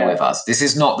bear with us. This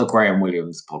is not the Graham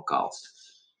Williams podcast.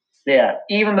 Yeah,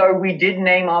 even though we did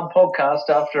name our podcast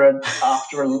after a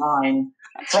line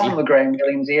from the Graham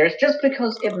Williams era, it's just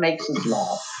because it makes us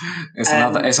laugh.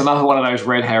 It's another one of those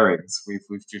red herrings. We've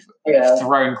just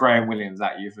thrown Graham Williams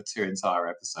at you for 2 entire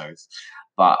episodes.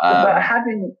 But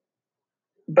having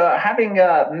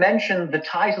mentioned the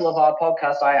title of our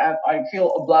podcast, I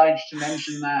feel obliged to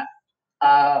mention that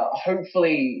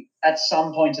hopefully at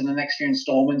some point in the next few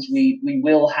installments we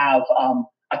will have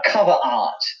a cover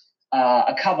art,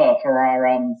 a cover for our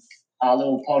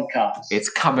little podcast. It's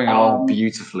coming along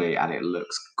beautifully and it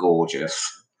looks gorgeous.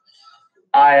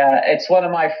 It's one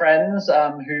of my friends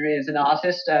who is an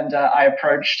artist, and I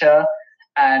approached her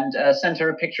and sent her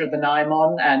a picture of the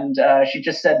Nimon, and she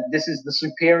just said, "This is the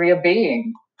superior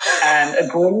being," and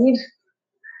agreed.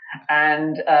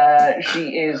 And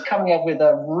she is coming up with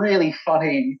a really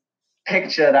funny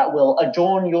picture that will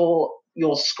adorn your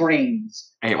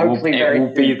screens. It will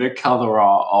be the cover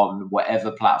art on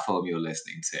whatever platform you're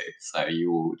listening to, so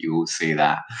you will see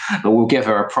that. But we'll give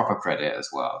her a proper credit as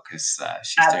well, because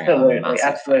she's doing a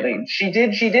massive favor.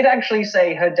 She did actually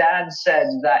say, her dad said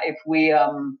that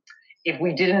if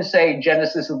we didn't say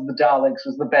Genesis of the Daleks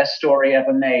was the best story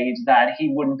ever made, that he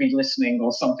wouldn't be listening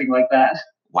or something like that.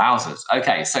 Wowzers.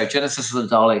 Okay, so Genesis of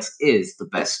the Daleks is the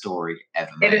best story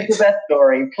ever made. It is the best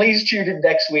story. Please tune in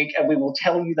next week and we will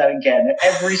tell you that again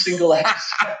every single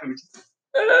episode.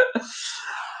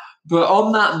 But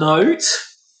on that note,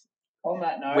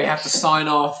 we have to sign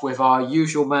off with our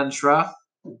usual mantra.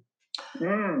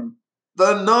 The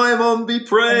Nimon Be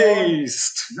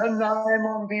Praised. The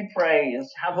Nimon Be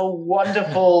Praised. Have a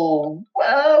wonderful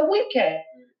weekend.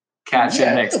 Catch you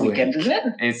next week. Weekend, isn't it?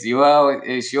 It's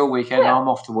your weekend. Yeah. I'm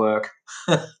off to work.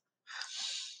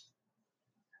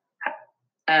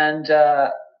 And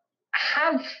have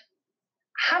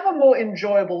a more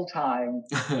enjoyable time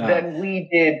than we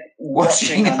did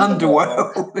watching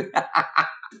Underworld.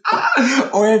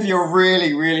 Or if you're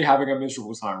really, really having a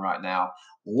miserable time right now,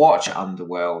 watch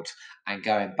Underworld, and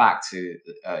going back to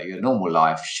your normal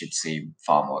life should seem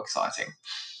far more exciting.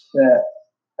 Yeah.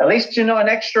 At least you're not an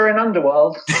extra in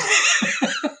Underworld.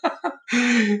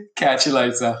 Catch you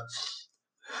later.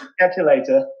 Catch you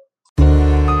later.